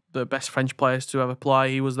 one of the best French players to ever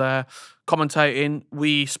play, he was there commentating.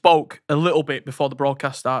 We spoke a little bit before the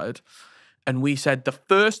broadcast started. And we said the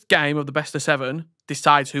first game of the best of 7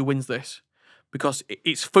 decides who wins this. Because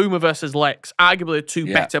it's Fuma versus Lex, arguably the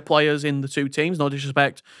 2 better players in the 2 teams. No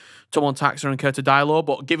disrespect to Montaxa and Curta Diallo,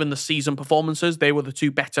 but given the season performances, they were the 2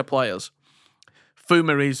 better players.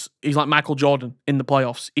 Fuma he's like Michael Jordan in the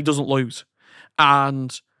playoffs. He doesn't lose.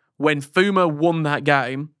 And when Fuma won that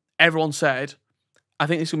game, everyone said, I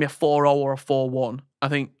think it's going to be a 4-0 or a 4-1. I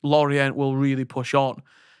think Lorient will really push on.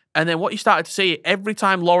 And then what you started to see, every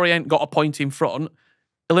time Lorient got a point in front,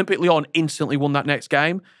 Olympique Lyon instantly won that next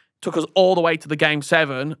game. Took us all the way to the Game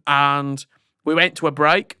 7, and we went to a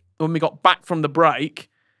break. When we got back from the break,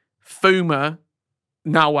 Fuma,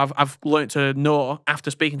 now I've learnt to know,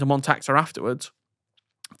 after speaking to Montaxa afterwards,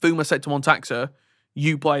 Fuma said to Montaxa,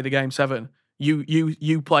 you play the Game 7.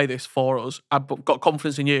 You play this for us. I've got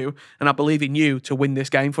confidence in you, and I believe in you to win this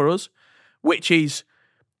game for us. which is,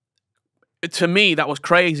 to me, that was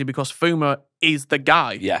crazy because Fuma is the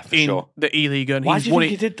guy in the E-League. And Why he's do you won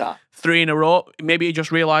think it he did that? 3 in a row. Maybe he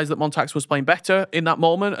just realised that Montax was playing better in that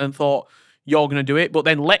moment and thought, you're going to do it. But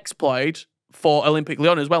then Lex played for Olympic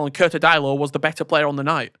Lyon as well, and Curta Dilo was the better player on the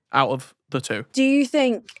night out of the two. Do you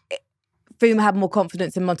think Fuma had more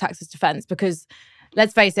confidence in Montax's defence? Because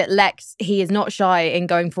let's face it, Lex, he is not shy in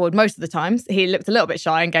going forward most of the times. He looked a little bit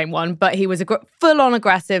shy in game 1, but he was full-on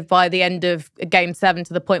aggressive by the end of game 7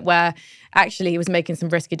 to the point where actually he was making some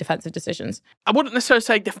risky defensive decisions. I wouldn't necessarily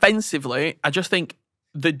say defensively. I just think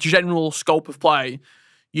the general scope of play,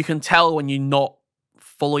 you can tell when you're not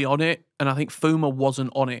fully on it, and I think Fuma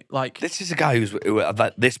wasn't on it. Like, this is a guy who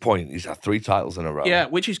at this point, he's had 3 titles in a row. Yeah,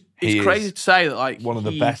 which is crazy to say that, like, one of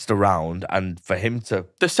the best around, and for him to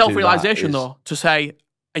the self-realization though, to say,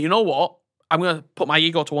 you know what, I'm going to put my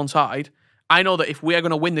ego to one side. I know that if we are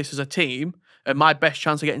going to win this as a team, and my best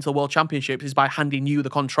chance of getting to the World Championships is by handing you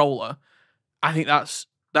the controller, I think that's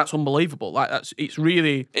unbelievable. Like,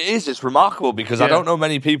 it's remarkable because I don't know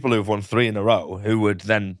many people who've won 3 in a row who would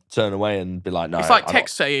then turn away and be like, no. It's like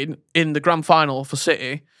Tex saying in the grand final for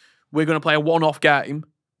City, we're going to play a one-off game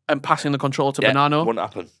and passing the controller to Bonanno. Wouldn't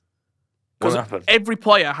happen. Because every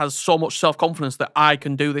player has so much self-confidence that I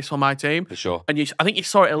can do this for my team. For sure. And I think you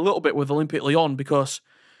saw it a little bit with Olympic Lyon because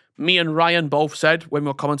me and Ryan both said when we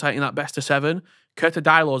were commentating that best of 7, Curta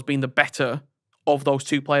Dilo has been the better of those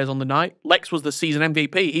 2 players on the night. Lex was the season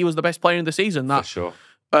MVP. He was the best player in the season. For sure.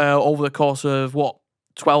 Over the course of,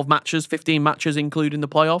 12 matches, 15 matches, including the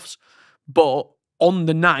playoffs. But on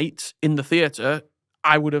the night in the theatre,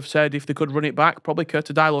 I would have said if they could run it back, probably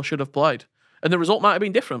Curta Dilo should have played. And the result might have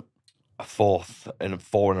been different. A 4th in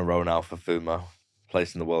 4 in a row now for Fuma,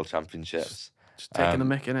 placing the World Championships. Just taking the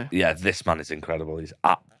mick, innit? Yeah, this man is incredible. He's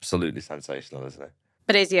absolutely sensational, isn't he?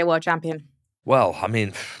 But is he a world champion? Well, I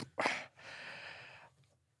mean,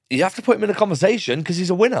 you have to put him in a conversation because he's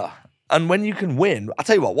a winner. And when you can win, I'll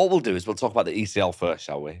tell you what we'll do is we'll talk about the ECL first,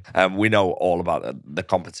 shall we? We know all about the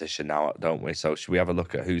competition now, don't we? So should we have a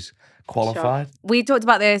look at who's qualified? Sure. We talked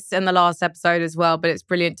about this in the last episode as well, but it's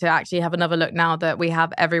brilliant to actually have another look now that we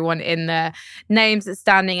have everyone in there. Names that's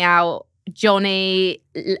standing out. Johnny,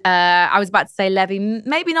 I was about to say Levy,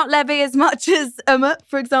 maybe not Levy as much as Umut,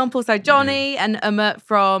 for example. So Johnny and Umut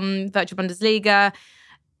from Virtual Bundesliga.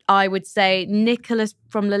 I would say Nicholas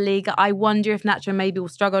from La Liga. I wonder if Nacho maybe will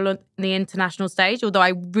struggle on the international stage, although I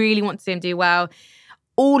really want to see him do well.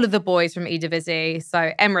 All of the boys from Eredivisie,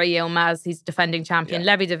 so Emre Yilmaz, he's defending champion,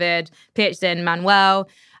 Levy David, Pietz Manuel.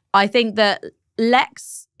 I think that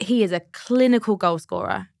Lex, he is a clinical goal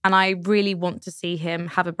scorer, and I really want to see him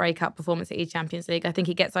have a breakout performance at E-Champions League. I think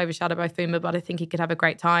he gets overshadowed by Fuma, but I think he could have a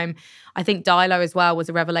great time. I think Dilo as well was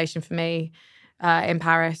a revelation for me in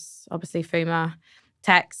Paris. Obviously, Fuma,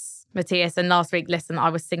 Tex, Matthias, and last week, listen, I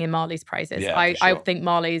was singing Marley's praises. Yeah, I think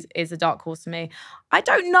Marley's is a dark horse for me. I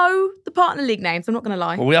don't know the partner league names, I'm not going to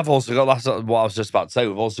lie. Well, we have also got, that's what I was just about to say,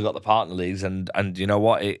 we've also got the partner leagues, and you know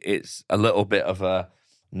what, it's a little bit of a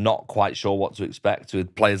not quite sure what to expect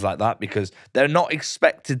with players like that because they're not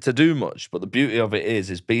expected to do much, but the beauty of it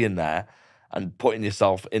is being there and putting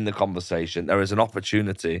yourself in the conversation. There is an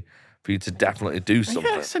opportunity for you to definitely do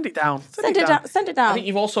something. Yeah, send it down. Send it down. I think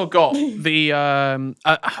you've also got the, I'm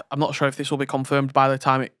not sure if this will be confirmed by the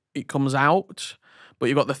time it comes out, but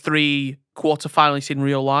you've got the 3 quarterfinalists in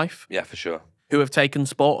real life. Yeah, for sure. Who have taken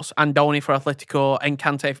spots. Andoni for Atletico,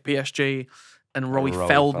 Encante for PSG, and Roy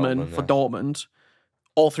Feldman for Dortmund.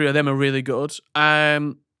 All 3 of them are really good. It's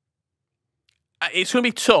going to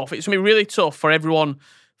be tough. It's going to be really tough for everyone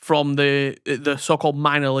from the so-called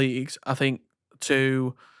minor leagues, I think,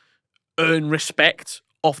 to earn respect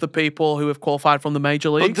off the people who have qualified from the major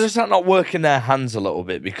leagues. But does that not work in their hands a little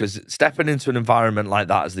bit? Because stepping into an environment like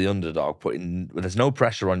that as the underdog, there's no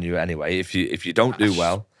pressure on you anyway. If you don't do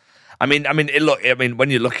well, I mean, when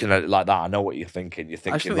you're looking at it like that, I know what you're thinking. You're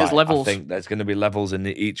thinking, there's levels. I think there's going to be levels in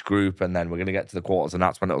each group, and then we're going to get to the quarters, and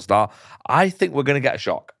that's when it'll start. I think we're going to get a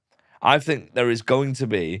shock. I think there is going to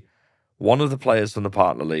be one of the players from the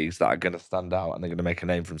partner leagues that are going to stand out, and they're going to make a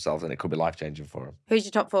name for themselves, and it could be life-changing for them. Who's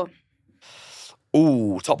your top 4?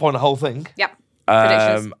 Ooh, top 4 in the whole thing? Yep.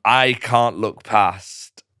 Predictions. I can't look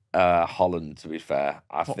past Holland, to be fair.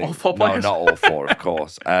 I think all 4 players? No, not all 4, of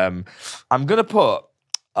course. I'm going to put...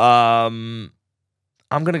 I'm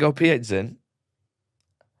going to go Pietz in.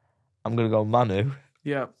 I'm going to go Manu.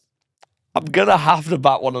 Yeah. I'm going to have to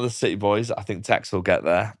back one of the City boys. I think Tex will get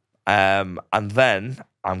there. And then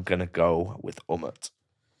I'm going to go with Umut.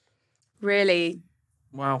 Really?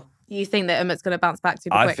 Wow. You think that Umut's going to bounce back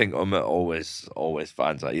super I quick? think Umut always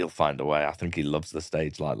finds that. He'll find a way. I think he loves the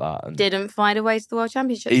stage like that. And Didn't find a way to the World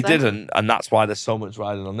Championships. he though. didn't, and that's why there's so much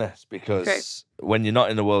riding on this, because when you're not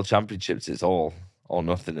in the World Championships, it's all or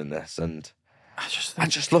nothing in this. And I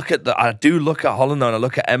just look at I do look at Holland, and I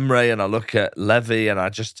look at Emre, and I look at Levy, and I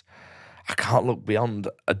can't look beyond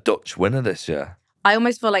a Dutch winner this year. I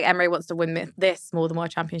almost feel like Emre wants to win this more than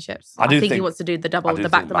World Championships. I think he wants to do the double, the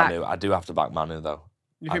back-to-back. I do have to back Manu, though.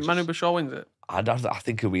 You think Manu Bashar wins it? I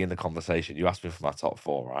think he'll be in the conversation. You asked me for my top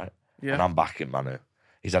 4, right? Yeah. And I'm backing Manu.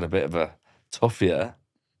 He's had a bit of a tough year.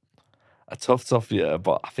 A tough year,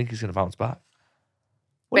 but I think he's going to bounce back.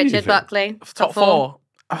 What do you Richard think? Buckley, Top 4.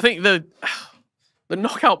 I think the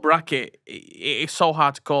knockout bracket it is so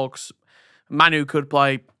hard to call because Manu could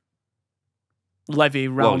play Levy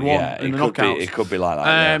round 1 in the knockouts. It could be like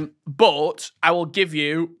that, yeah. But I will give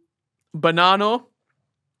you Bonanno.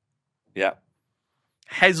 Yeah.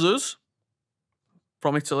 Jesus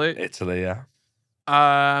from Italy. Italy, yeah.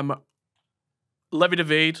 Levy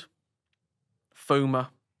David. Fuma.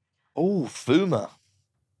 Oh, Fuma.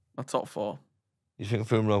 My top 4. You think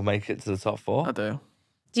Fuma will make it to the top 4? I do.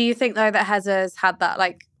 Do you think, though, that Hezes had that,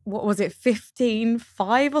 like, what was it,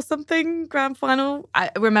 15-5 or something grand final? I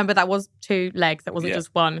remember that was 2 legs. That wasn't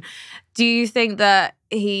just one. Do you think that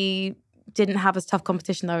he didn't have as tough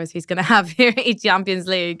competition, though, as he's going to have here at Champions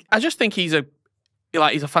League? I just think he's a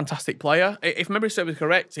fantastic player. If memory serves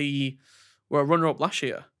correct, he were a runner-up last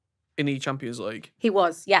year in the Champions League. He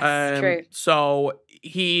was, yes, true. So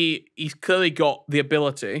he's clearly got the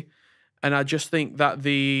ability, and I just think that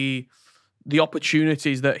the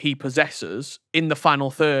opportunities that he possesses in the final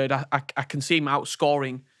third, I can see him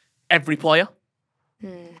outscoring every player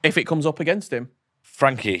if it comes up against him.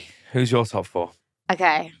 Frankie, who's your top 4?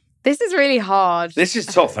 Okay. This is really hard. This is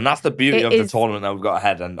tough, and that's the beauty of the tournament that we've got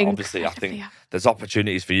ahead. And obviously, I think there's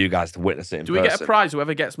opportunities for you guys to witness it in person. Do we get a prize,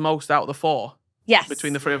 whoever gets most out of the 4? Yes.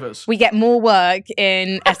 Between the 3 of us. We get more work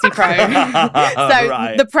in FC Pro. So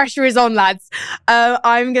Right. The pressure is on, lads.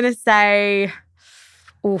 I'm going to say...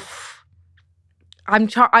 Oof. I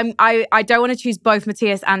don't want to choose both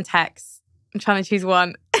Matthias and Tex. I'm trying to choose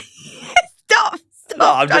one. Stop. No,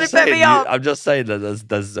 I'm trying just to put saying. me off. I'm just saying that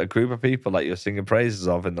there's a group of people that you're singing praises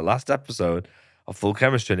of in the last episode of Full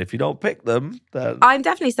Chemistry, and if you don't pick them, then I'm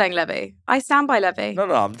definitely saying Levy. I stand by Levy. no,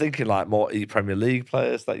 I'm thinking like more Premier League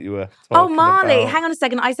players that you were. Oh, talking Marley. about. Hang on a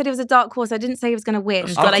second. I said it was a dark horse. I didn't say he was going to win,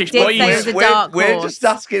 but I Scottish did boys. say it was a dark horse. We're just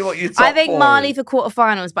asking what you. Top I think 4 Marley is. for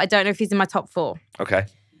quarterfinals, but I don't know if he's in my top 4. Okay.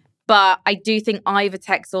 But I do think either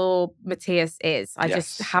Tex or Matthias is. I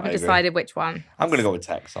Yes, just haven't I agree. decided which one. I'm going to go with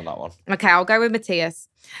Tex on that one. Okay, I'll go with Matthias.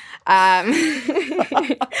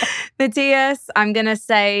 Matthias, I'm going to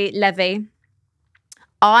say Levy.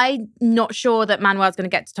 I'm not sure that Manuel's going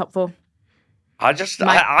to get to top 4. I just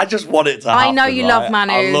want it to happen. I know you love right?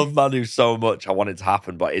 Manu. I love Manu so much. I want it to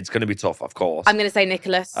happen, but it's going to be tough, of course. I'm going to say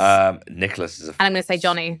Nicholas. And Nicholas is a... I'm going to say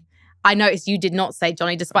Johnny. I noticed you did not say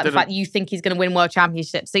Johnny, despite the fact you think he's going to win World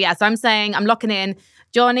Championships. So, yeah, so I'm locking in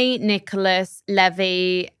Johnny, Nicholas,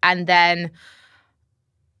 Levy, and then...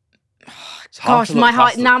 Gosh, my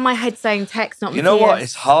head's saying Tex, not Matthias. You know what?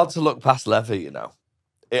 It's hard to look past Levy, you know.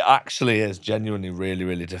 It actually is genuinely really,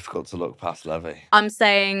 really difficult to look past Levy. I'm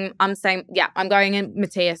going in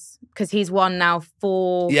Matthias because he's won now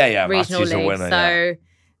 4 regional Matty's leagues. a winner, so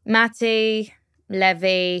Matty,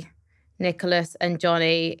 Levy, Nicholas, and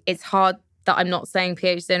Johnny. It's hard that I'm not saying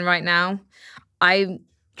PH in right now. I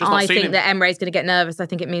think that Emre's going to get nervous. I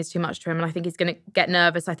think it means too much to him, and I think he's going to get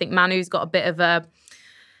nervous. I think Manu's got a bit of a...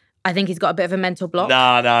 mental block.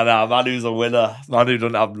 Nah. Manu's a winner. Manu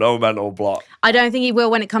doesn't have no mental block. I don't think he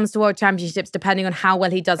will when it comes to World Championships, depending on how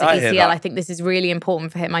well he does at ECL. I think this is really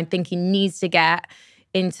important for him. I think he needs to get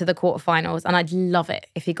into the quarterfinals, and I'd love it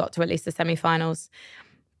if he got to at least the semifinals.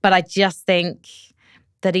 But I just think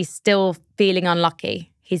that he's still feeling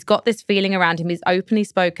unlucky. He's got this feeling around him. He's openly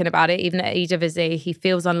spoken about it, even at Eredivisie. He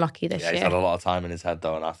feels unlucky this year. He's had a lot of time in his head,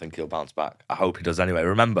 though, and I think he'll bounce back. I hope he does anyway.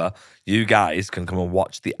 Remember, you guys can come and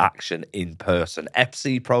watch the action in person.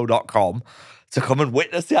 FCPro.com to come and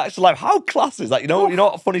witness the action live. How class is that? You know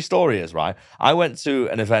what a funny story is, right? I went to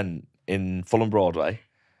an event in Fulham Broadway,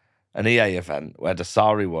 an EA event, where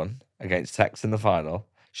Dasari won against Tex in the final.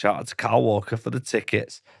 Shout out to Carl Walker for the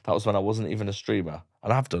tickets. That was when I wasn't even a streamer,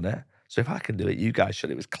 and I've done it. So if I can do it, you guys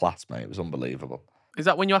should. It was class, mate. It was unbelievable. Is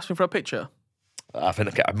that when you asked me for a picture? I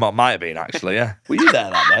think it might have been, actually, yeah. Were you there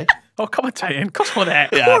that day? Oh, commentating. Of course, we're there.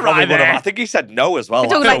 Yeah, We're I probably right would have. there. I think he said no as well. We're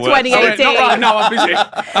talking afterwards. like 2018. Not right now. I'm busy.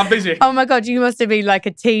 I'm busy. Oh my God, you must have been like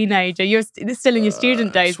a teenager. You're still in your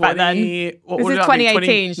student days back then. What This would is that be,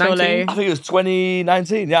 2018, surely. I think it was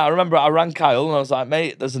 2019. Yeah, I remember I rang Kyle and I was like,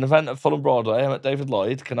 mate, there's an event at Fulham Broadway. I'm at David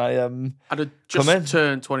Lloyd. Can I I'd have come in? just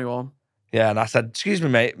turned 21. Yeah, and I said, excuse me,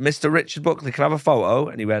 mate, Mr. Richard Buckley, can I have a photo?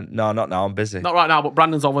 And he went, no, not now, I'm busy. Not right now, but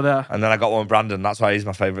Brandon's over there. And then I got one with Brandon. That's why he's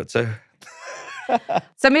my favourite too.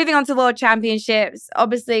 So moving on to World Championships,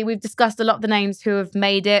 obviously we've discussed a lot of the names who have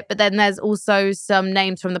made it, but then there's also some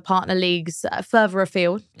names from the partner leagues further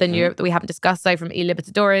afield than Europe that we haven't discussed. So from E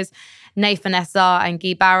Libertadores, Nathan Essar and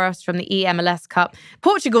Guy Barros from the EMLS Cup,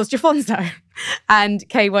 Portugal's Jafonso and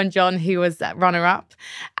K1 John, who was runner-up.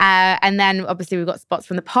 And then obviously we've got spots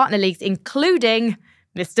from the partner leagues, including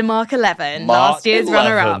Mr. Mark 11, last year's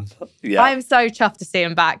runner-up. Yeah. I'm so chuffed to see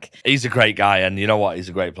him back. He's a great guy, and you know what? He's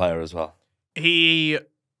a great player as well. He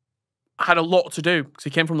had a lot to do because he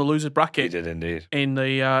came from the losers bracket. He did indeed. In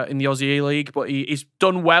the Aussie A League, but he's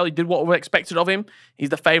done well. He did what we expected of him. He's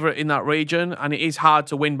the favourite in that region, and it is hard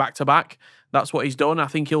to win back to back. That's what he's done. I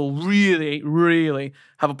think he'll really, really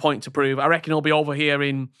have a point to prove. I reckon he'll be over here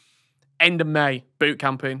in end of May boot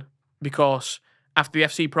camping because after the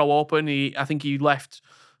FC Pro Open, I think he left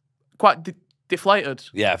quite deflated.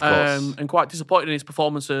 Yeah, of course. And quite disappointed in his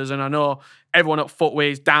performances. And I know everyone at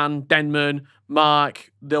Footways, Dan, Denman,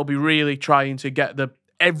 Mark, they'll be really trying to get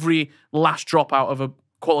every last drop out of a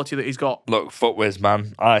quality that he's got. Look, Footways,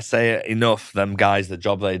 man. I say it enough. Them guys, the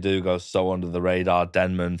job they do goes so under the radar.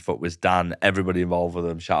 Denman, Footways, Dan, everybody involved with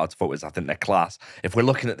them. Shout out to Footways. I think they're class. If we're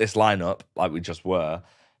looking at this lineup, like we just were,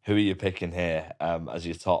 who are you picking here as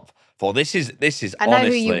your top four? This is I know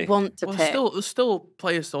honestly, who you want to pick. There's still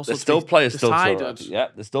players also there's still players still to decided. arrive. Yeah,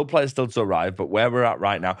 there's still players still to arrive. But where we're at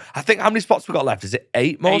right now, I think how many spots we've got left? Is it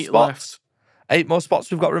 8 more 8 spots? left. 8 more spots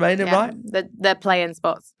we've got remaining, right? They're playing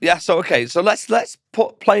spots. Yeah. So okay. So let's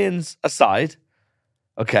put play-ins aside.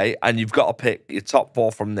 Okay, and you've got to pick your top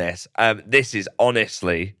 4 from this. This is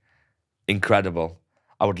honestly incredible.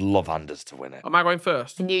 I would love Anders to win it. Am I going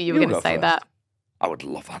first? I knew you were You going to go say first. that. I would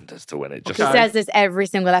love Anders to win it. Just He Okay. says this every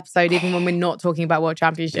single episode, even when we're not talking about World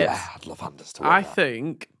Championships. yeah, I'd love Anders to win. I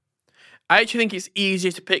that. actually think it's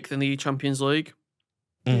easier to pick than the Champions League.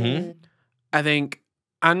 Mm-hmm. I think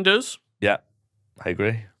Anders. Yeah, I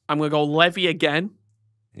agree. I'm going to go Levy again.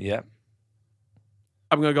 Yeah.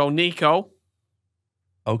 I'm going to go Nico.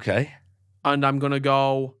 Okay. And I'm going to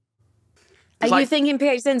go... Are you thinking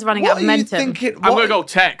PHN's running out What of are you momentum? thinking? I'm going to go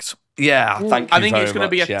Tex. Yeah, thank you I think very it's going to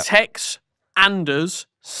be much, a yeah. Tex Anders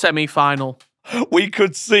semi-final. We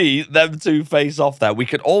could see them two face off there. We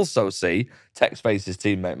could also see Tex face his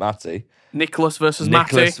teammate Matty. Nicholas versus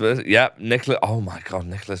Nicholas Matty. versus, yeah, Nicholas. Oh my God,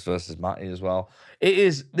 Nicholas versus Matty as well.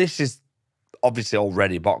 This is obviously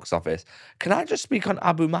already box office. Can I just speak on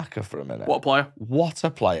Abu Maka for a minute? What a player. What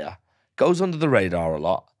a player. Goes under the radar a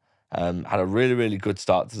lot. Had a really, really good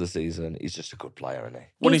start to the season. He's just a good player, isn't he?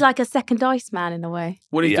 When He's he's- like a second ice man in a way.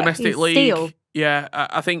 When he's Yeah. domestic He's league. steel. Yeah,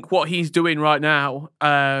 I think what he's doing right now,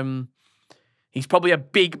 he's probably a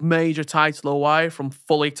big major title away from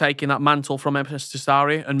fully taking that mantle from MS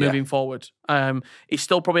Testari and moving forward. He's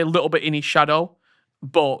still probably a little bit in his shadow,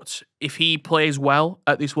 but if he plays well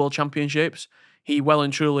at these World Championships, he well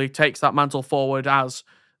and truly takes that mantle forward as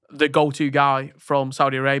the go-to guy from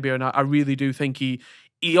Saudi Arabia. And I really do think he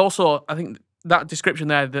also, I think that description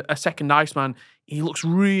there, a second Iceman, he looks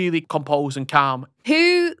really composed and calm.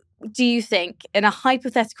 Who do you think, in a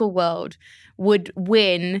hypothetical world, would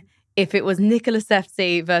win if it was Nicholas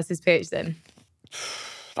FC versus PHN?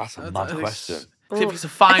 That's a mad question. If it's a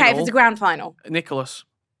final, Okay, if it's a grand final. Nicholas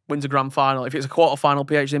wins a grand final. If it's a quarter final,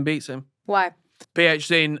 PHN beats him. Why?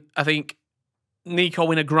 PHN, I think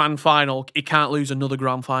Nico in a grand final, he can't lose another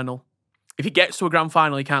grand final. If he gets to a grand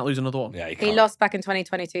final, he can't lose another one. Yeah, he He can't. lost back in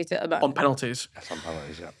 2022 to Abu. On penalties. Yes, on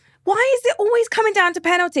penalties, yeah. Why is it always coming down to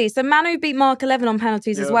penalties? So Manu beat Mark 11 on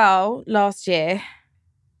penalties as Yeah. well last year.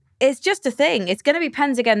 It's just a thing. It's going to be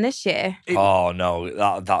pens again this year. Oh no,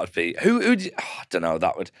 that would be who? I don't know.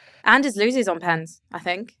 That would. Anders loses on pens, I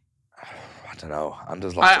think. I don't know.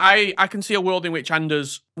 Anders lost. I can see a world in which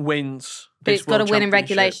Anders wins. But this it's got to World win in Championship.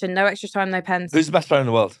 regulation. No extra time, no pens. Who's the best player in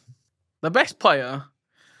the world? The best player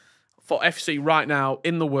for FC right now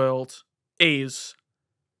in the world is...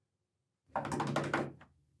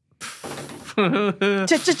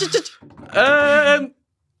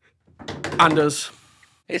 Anders.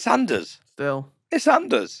 It's Anders. Still. It's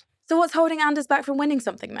Anders. So what's holding Anders back from winning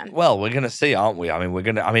something then? Well, we're gonna see, aren't we? I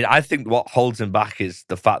mean, I think what holds him back is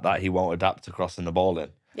the fact that he won't adapt to crossing the ball in.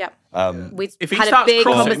 Yeah. We If he had a starts big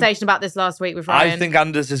crossing- conversation about this last week with Ryan. I think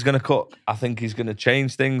Anders is going to cook. I think he's going to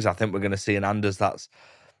change things. I think we're going to see an Anders that's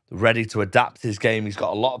ready to adapt his game. He's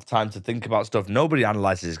got a lot of time to think about stuff. Nobody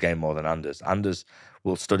analyzes his game more than Anders. Anders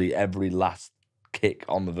will study every last kick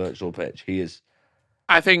on the virtual pitch. He is.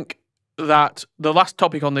 I think that the last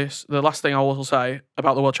topic on this, the last thing I will say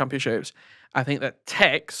about the World Championships, I think that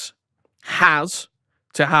Tex has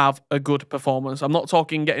to have a good performance. I'm not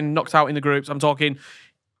talking getting knocked out in the groups. I'm talking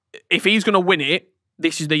if he's going to win it,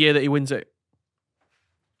 this is the year that he wins it.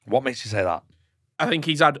 What makes you say that? I think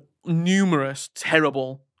he's had numerous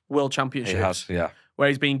terrible World Championships. He has, yeah. Where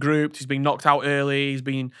he's been grouped, he's been knocked out early, he's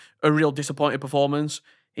been a real disappointing performance.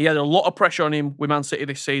 He had a lot of pressure on him with Man City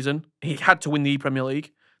this season. He had to win the E-Premier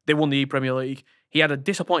League. They won the E-Premier League. He had a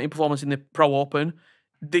disappointing performance in the Pro Open.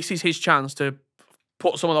 This is his chance to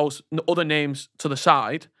put some of those other names to the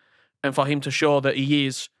side and for him to show that he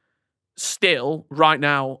is still, right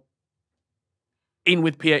now, in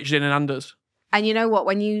with PhD and Anders. And you know what?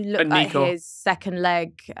 When you look And at Nico. his second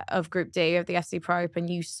leg of Group D of the FC Pro Open,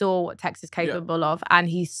 you saw what Tex is capable of, and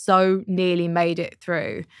he so nearly made it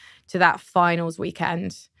through to that finals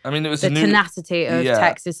weekend. I mean, it was The tenacity of Yeah.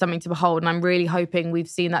 Tex is something to behold, and I'm really hoping we've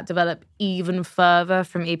seen that develop even further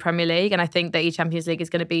from E-Premier League, and I think that E-Champions League is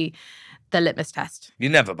going to be the litmus test.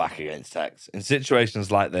 You're never back against Tex. In situations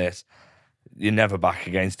like this, you're never back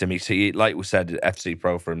against him. He, like we said, FC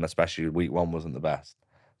Pro for him, especially week one, wasn't the best.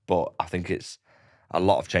 But I think it's a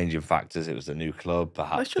lot of changing factors. It was a new club,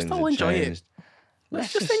 perhaps. Let's just things all had enjoy it. changed.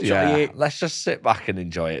 Let's just enjoy it. Let's just sit back and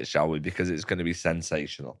enjoy it, shall we? Because it's going to be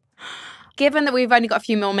sensational. Given that we've only got a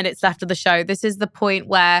few more minutes left of the show, this is the point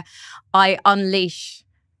where I unleash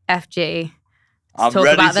FG to I'm talk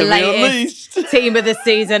ready about the to be latest unleashed. team of the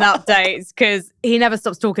season updates, because he never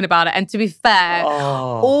stops talking about it. And to be fair,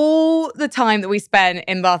 all the time that we spent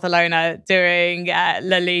in Barcelona doing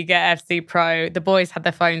La Liga FC Pro, the boys had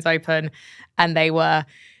their phones open and they were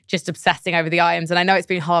just obsessing over the items. And I know it's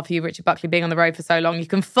been hard for you, Richard Buckley, being on the road for so long. You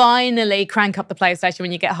can finally crank up the PlayStation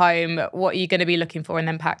when you get home. What are you going to be looking for in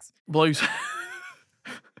them packs? Blues.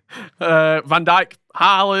 Van Dijk,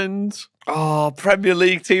 Haaland. Oh, Premier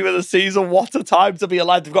League team of the season. What a time to be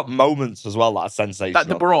alive. They've got moments as well that are sensational.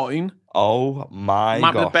 That De Bruyne Oh, my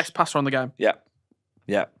might be the gosh. best passer on the game. Yeah.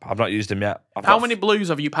 Yeah. I've not used him yet. How many Blues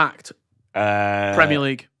have you packed? Premier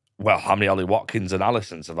League. Well, how many Ollie Watkins and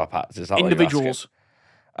Allisons have I packed? Is that what you're Individuals.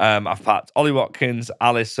 asking? I've packed Ollie Watkins,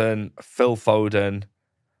 Allison, Phil Foden,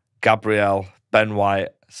 Gabriel, Ben White,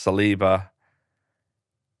 Saliba,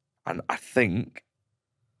 and I think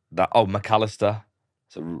that, McAllister.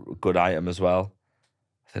 It's a good item as well.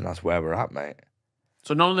 I think that's where we're at, mate.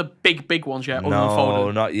 So none of the big ones yet, other than No,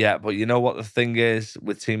 Foden. not yet. But you know what the thing is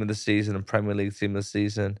with Team of the Season and Premier League Team of the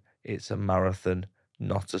Season? It's a marathon,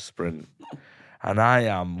 not a sprint. And I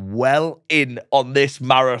am well in on this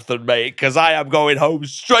marathon, mate, because I am going home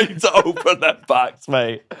straight to open them packs,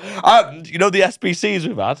 mate. And you know the SBCs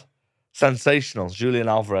we've had? Sensational. Julian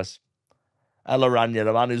Alvarez. El Aranya,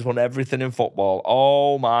 the man who's won everything in football.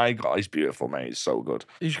 Oh my God, he's beautiful, mate. He's so good.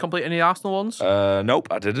 Did you complete any Arsenal ones? Nope,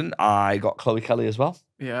 I didn't. I got Chloe Kelly as well.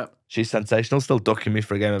 Yeah. She's sensational, still ducking me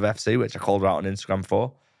for a game of FC, which I called her out on Instagram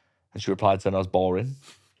for. And she replied saying I was boring.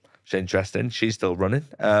 She's interesting. She's still running.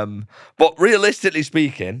 But realistically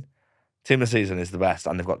speaking, Team of the Season is the best,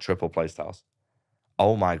 and they've got triple playstyles.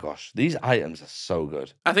 Oh my gosh, these items are so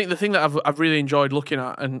good. I think the thing that I've really enjoyed looking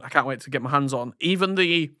at, and I can't wait to get my hands on, even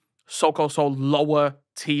the so-called lower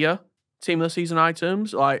tier Team of the Season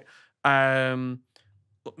items, like McAllister,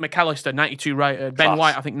 92 rated, Ben Class.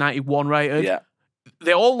 White, I think 91 rated. Yeah.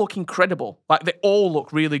 They all look incredible. Like, they all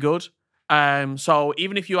look really good. So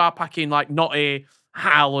even if you are packing, like, not a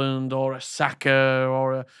Haaland or a Saka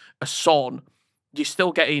or a Son, you're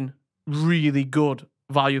still getting really good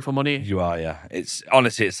value for money. You are, yeah. It's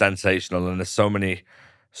honestly, it's sensational, and there's so many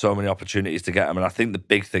opportunities to get them. And I think the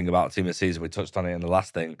big thing about Team of the Season, we touched on it in the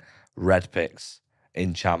last thing, red picks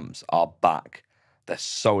in champs are back. They're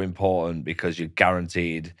so important because you're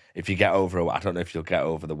guaranteed, if you get over, I don't know if you'll get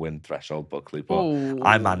over the win threshold, Buckley, but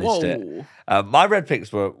I managed it. My red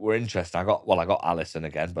picks were interesting. I got Allison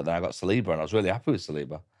again, but then I got Saliba, and I was really happy with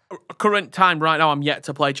Saliba. Current time right now, I'm yet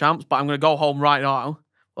to play champs, but I'm going to go home right now.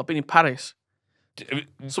 I've been in Paris.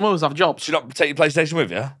 Some of us have jobs. Should you not take your PlayStation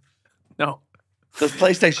with you? No. There's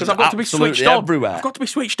PlayStations Because I've got to be absolutely switched on. everywhere. I've got to be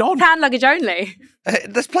switched on. Hand luggage only.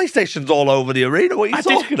 There's PlayStations all over the arena. What are you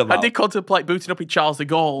talking about? I did contemplate booting up in Charles de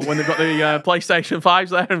Gaulle when they've got the PlayStation 5s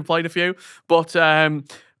there and played a few. But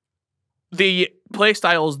the play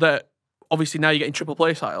styles that, obviously now you're getting triple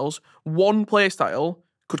play styles, one play style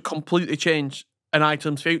could completely change an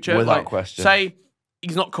item's future. Without question. Say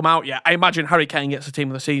he's not come out yet. I imagine Harry Kane gets the team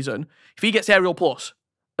of the season. If he gets Aerial Plus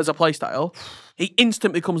as a playstyle, he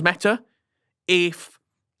instantly becomes meta. If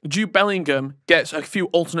Jude Bellingham gets a few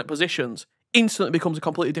alternate positions, instantly becomes a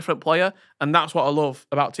completely different player. And that's what I love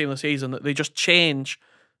about team of the season, that they just change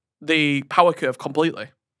the power curve completely.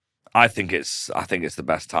 I think it's the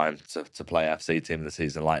best time to play FC team of the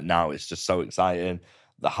season. Like now, it's just so exciting.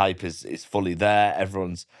 The hype is fully there.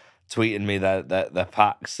 Everyone's tweeting me their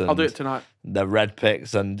packs. And I'll do it tonight. Their red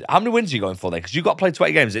picks. And how many wins are you going for there? Because you've got to play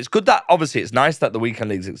 20 games. It's good that, obviously, it's nice that the weekend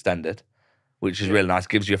league's extended, which is really nice.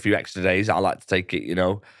 Gives you a few extra days. I like to take it, I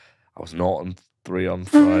was 0-3 on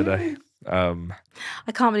Friday.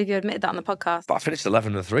 I can't believe you admitted that on the podcast. But I finished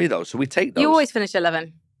 11-3 though, so we take those. You always finish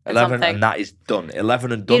 11. 11 and that is done.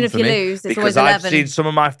 11 and done Even for if you me. lose, it's because always 11. I've seen some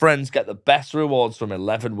of my friends get the best rewards from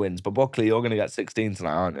 11 wins. But Buckley, you're going to get 16 tonight,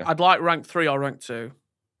 aren't you? I'd like rank 3 or rank 2.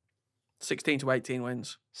 16 to 18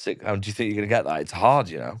 wins. Do you think you're going to get that? It's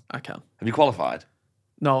hard, I can. Have you qualified?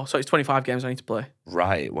 No, so it's 25 games I need to play.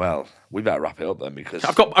 Right, well, we better wrap it up then because...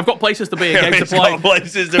 I've got places to be and games to play.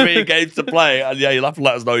 Places to be and games to play. And yeah, you'll have to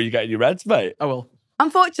let us know you're getting your reds, mate. I will.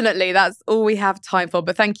 Unfortunately, that's all we have time for.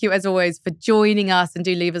 But thank you, as always, for joining us. And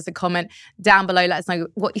do leave us a comment down below. Let us know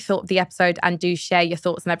what you thought of the episode and do share your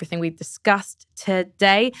thoughts on everything we've discussed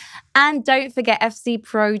today. And don't forget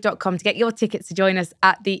fcpro.com to get your tickets to join us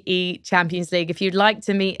at the E-Champions League. If you'd like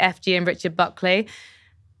to meet FG and Richard Buckley,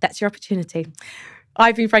 that's your opportunity.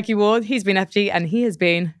 I've been Frankie Ward, he's been FG, and he has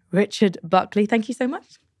been Richard Buckley. Thank you so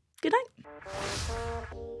much. Good night.